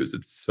language you use.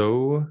 It's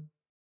so,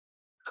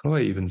 how do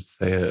I even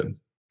say it?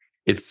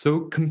 It's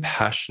so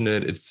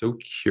compassionate. It's so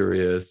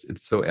curious.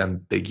 It's so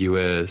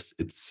ambiguous.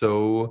 It's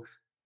so,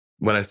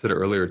 when I said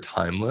earlier,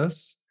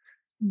 timeless.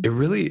 It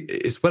really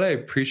is what I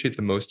appreciate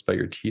the most about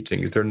your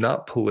teaching is they're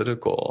not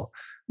political.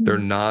 They're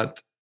Mm,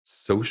 not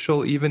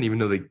social even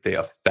though they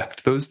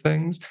affect those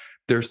things.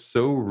 They're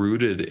so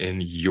rooted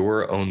in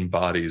your own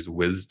body's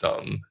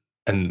wisdom,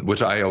 and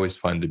which I always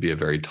find to be a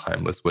very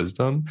timeless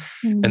wisdom.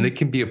 And they mm,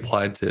 can be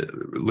applied to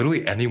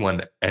literally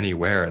anyone,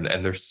 anywhere.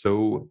 And they're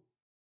so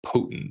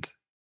potent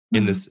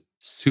in mm, this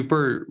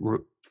super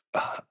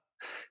uh,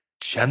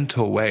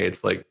 gentle way.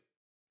 It's like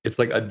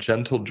a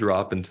gentle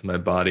drop into my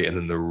body, and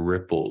then the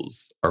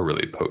ripples are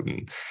really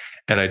potent.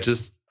 And I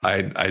just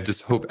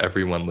hope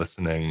everyone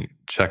listening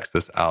checks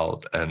this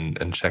out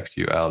and checks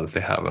you out if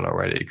they haven't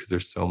already, because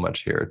there's so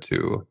much here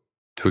to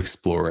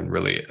explore and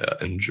really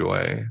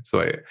enjoy.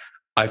 So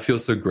I feel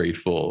so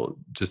grateful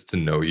just to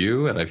know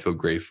you, and I feel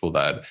grateful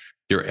that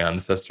your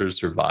ancestors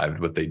survived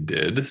what they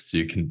did so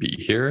you can be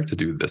here to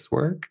do this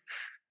work.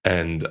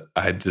 And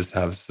I just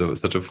have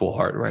such a full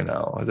heart right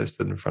now as I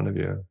sit in front of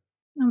you.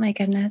 Oh my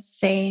goodness,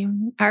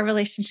 same. Our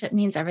relationship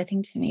means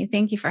everything to me.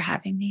 Thank you for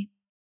having me.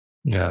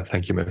 Yeah,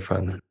 thank you, my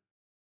friend.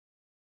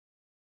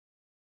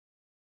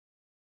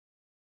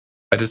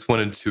 I just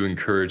wanted to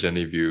encourage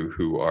any of you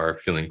who are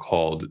feeling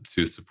called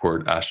to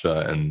support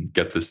Asha and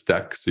get this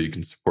deck so you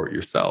can support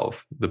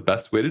yourself. The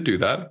best way to do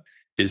that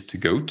is to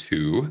go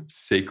to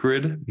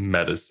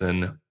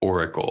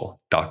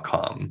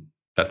sacredmedicineoracle.com.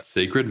 That's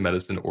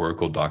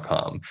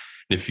sacredmedicineoracle.com. And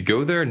if you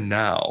go there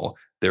now,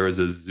 there is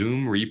a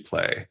Zoom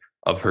replay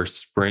of her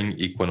spring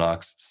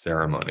equinox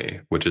ceremony,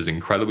 which is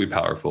incredibly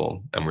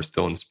powerful. And we're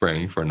still in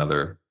spring for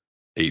another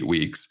 8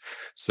 weeks.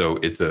 So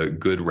it's a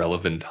good,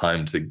 relevant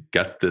time to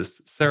get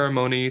this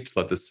ceremony, to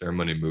let this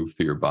ceremony move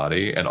through your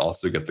body, and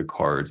also get the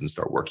cards and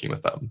start working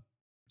with them.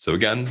 So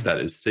again, that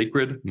is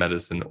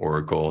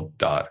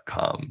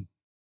sacredmedicineoracle.com.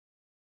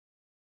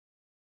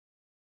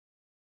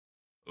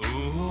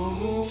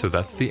 So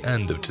that's the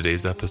end of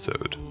today's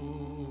episode.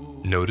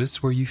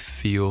 Notice where you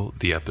feel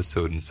the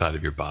episode inside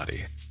of your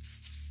body.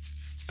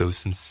 Those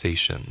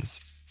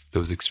sensations,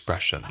 those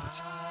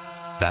expressions.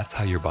 That's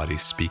how your body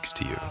speaks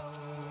to you.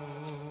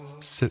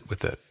 Sit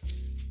with it,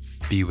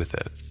 be with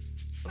it,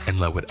 and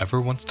let whatever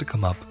wants to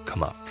come up,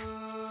 come up.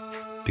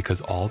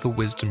 Because all the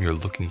wisdom you're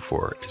looking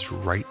for is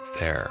right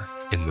there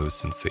in those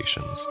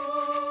sensations.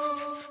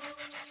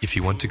 If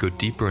you want to go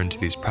deeper into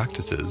these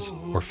practices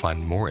or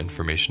find more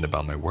information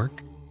about my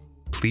work,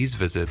 please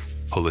visit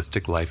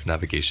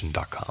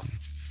holisticlifenavigation.com.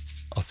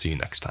 I'll see you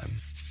next time.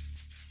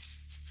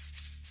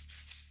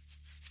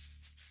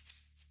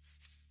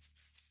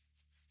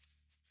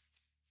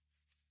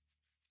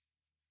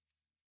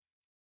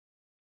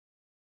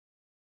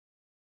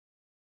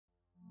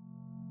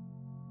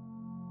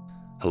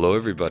 Hello,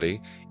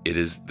 everybody. It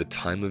is the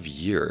time of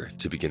year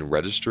to begin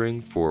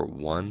registering for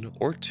one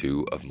or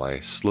two of my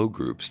slow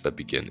groups that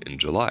begin in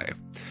July.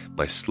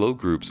 My slow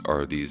groups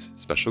are these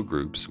special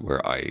groups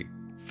where I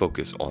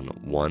focus on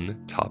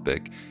one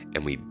topic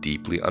and we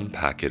deeply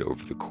unpack it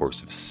over the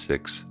course of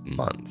 6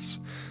 months.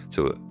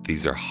 So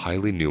these are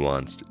highly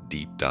nuanced,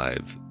 deep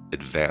dive,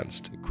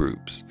 advanced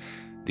groups.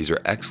 These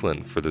are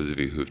excellent for those of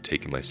you who have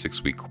taken my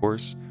 6-week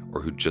course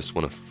or who just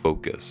want to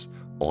focus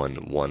on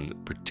one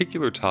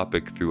particular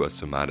topic through a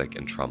somatic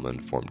and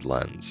trauma-informed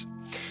lens.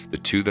 The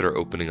two that are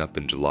opening up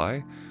in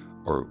July,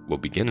 or will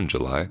begin in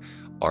July,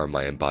 are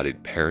my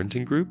embodied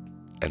parenting group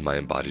and my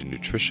embodied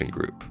nutrition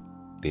group.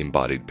 The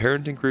embodied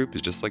parenting group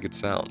is just like it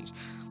sounds,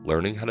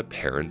 learning how to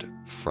parent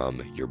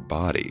from your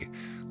body,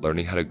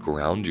 learning how to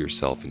ground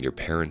yourself in your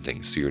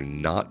parenting so you're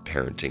not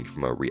parenting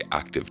from a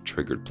reactive,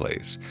 triggered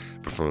place,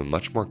 but from a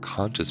much more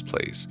conscious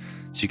place,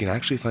 so you can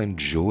actually find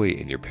joy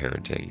in your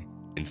parenting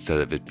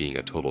instead of it being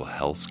a total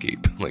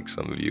hellscape like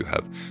some of you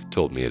have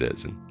told me it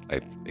is, and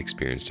I've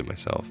experienced it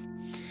myself.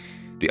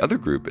 The other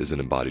group is an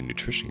embodied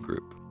nutrition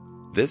group.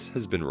 This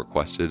has been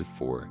requested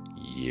for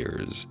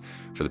years.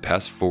 For the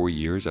past 4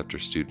 years after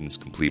students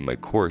complete my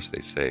course,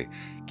 they say,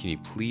 can you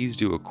please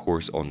do a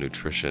course on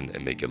nutrition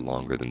and make it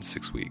longer than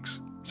 6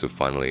 weeks? So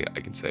finally I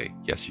can say,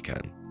 yes, you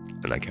can.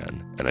 And I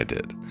can. And I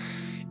did.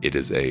 It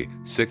is a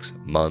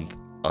 6-month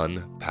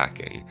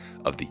unpacking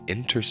of the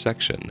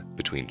intersection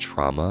between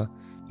trauma,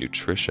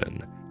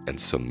 nutrition, and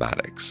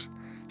somatics.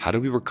 How do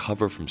we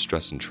recover from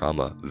stress and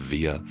trauma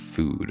via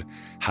food?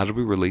 How do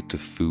we relate to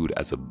food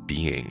as a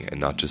being and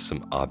not just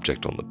some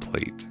object on the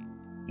plate?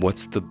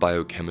 What's the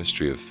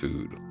biochemistry of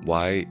food?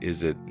 Why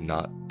is it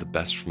not the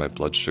best for my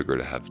blood sugar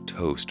to have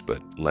toast,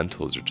 but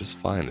lentils are just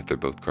fine if they're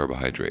both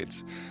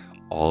carbohydrates?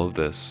 All of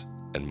this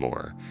and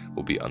more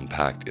will be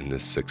unpacked in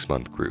this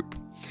 6-month group.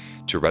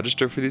 To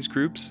register for these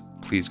groups,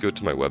 please go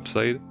to my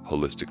website,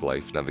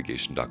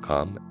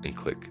 holisticlifenavigation.com, and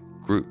click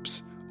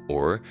Groups.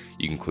 Or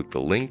you can click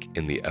the link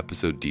in the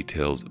episode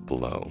details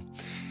below.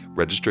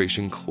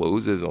 Registration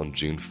closes on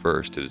June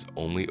 1st. It is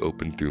only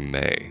open through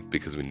May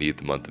because we need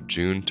the month of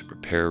June to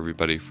prepare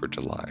everybody for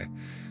July.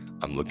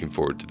 I'm looking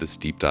forward to this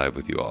deep dive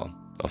with you all.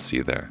 I'll see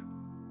you there.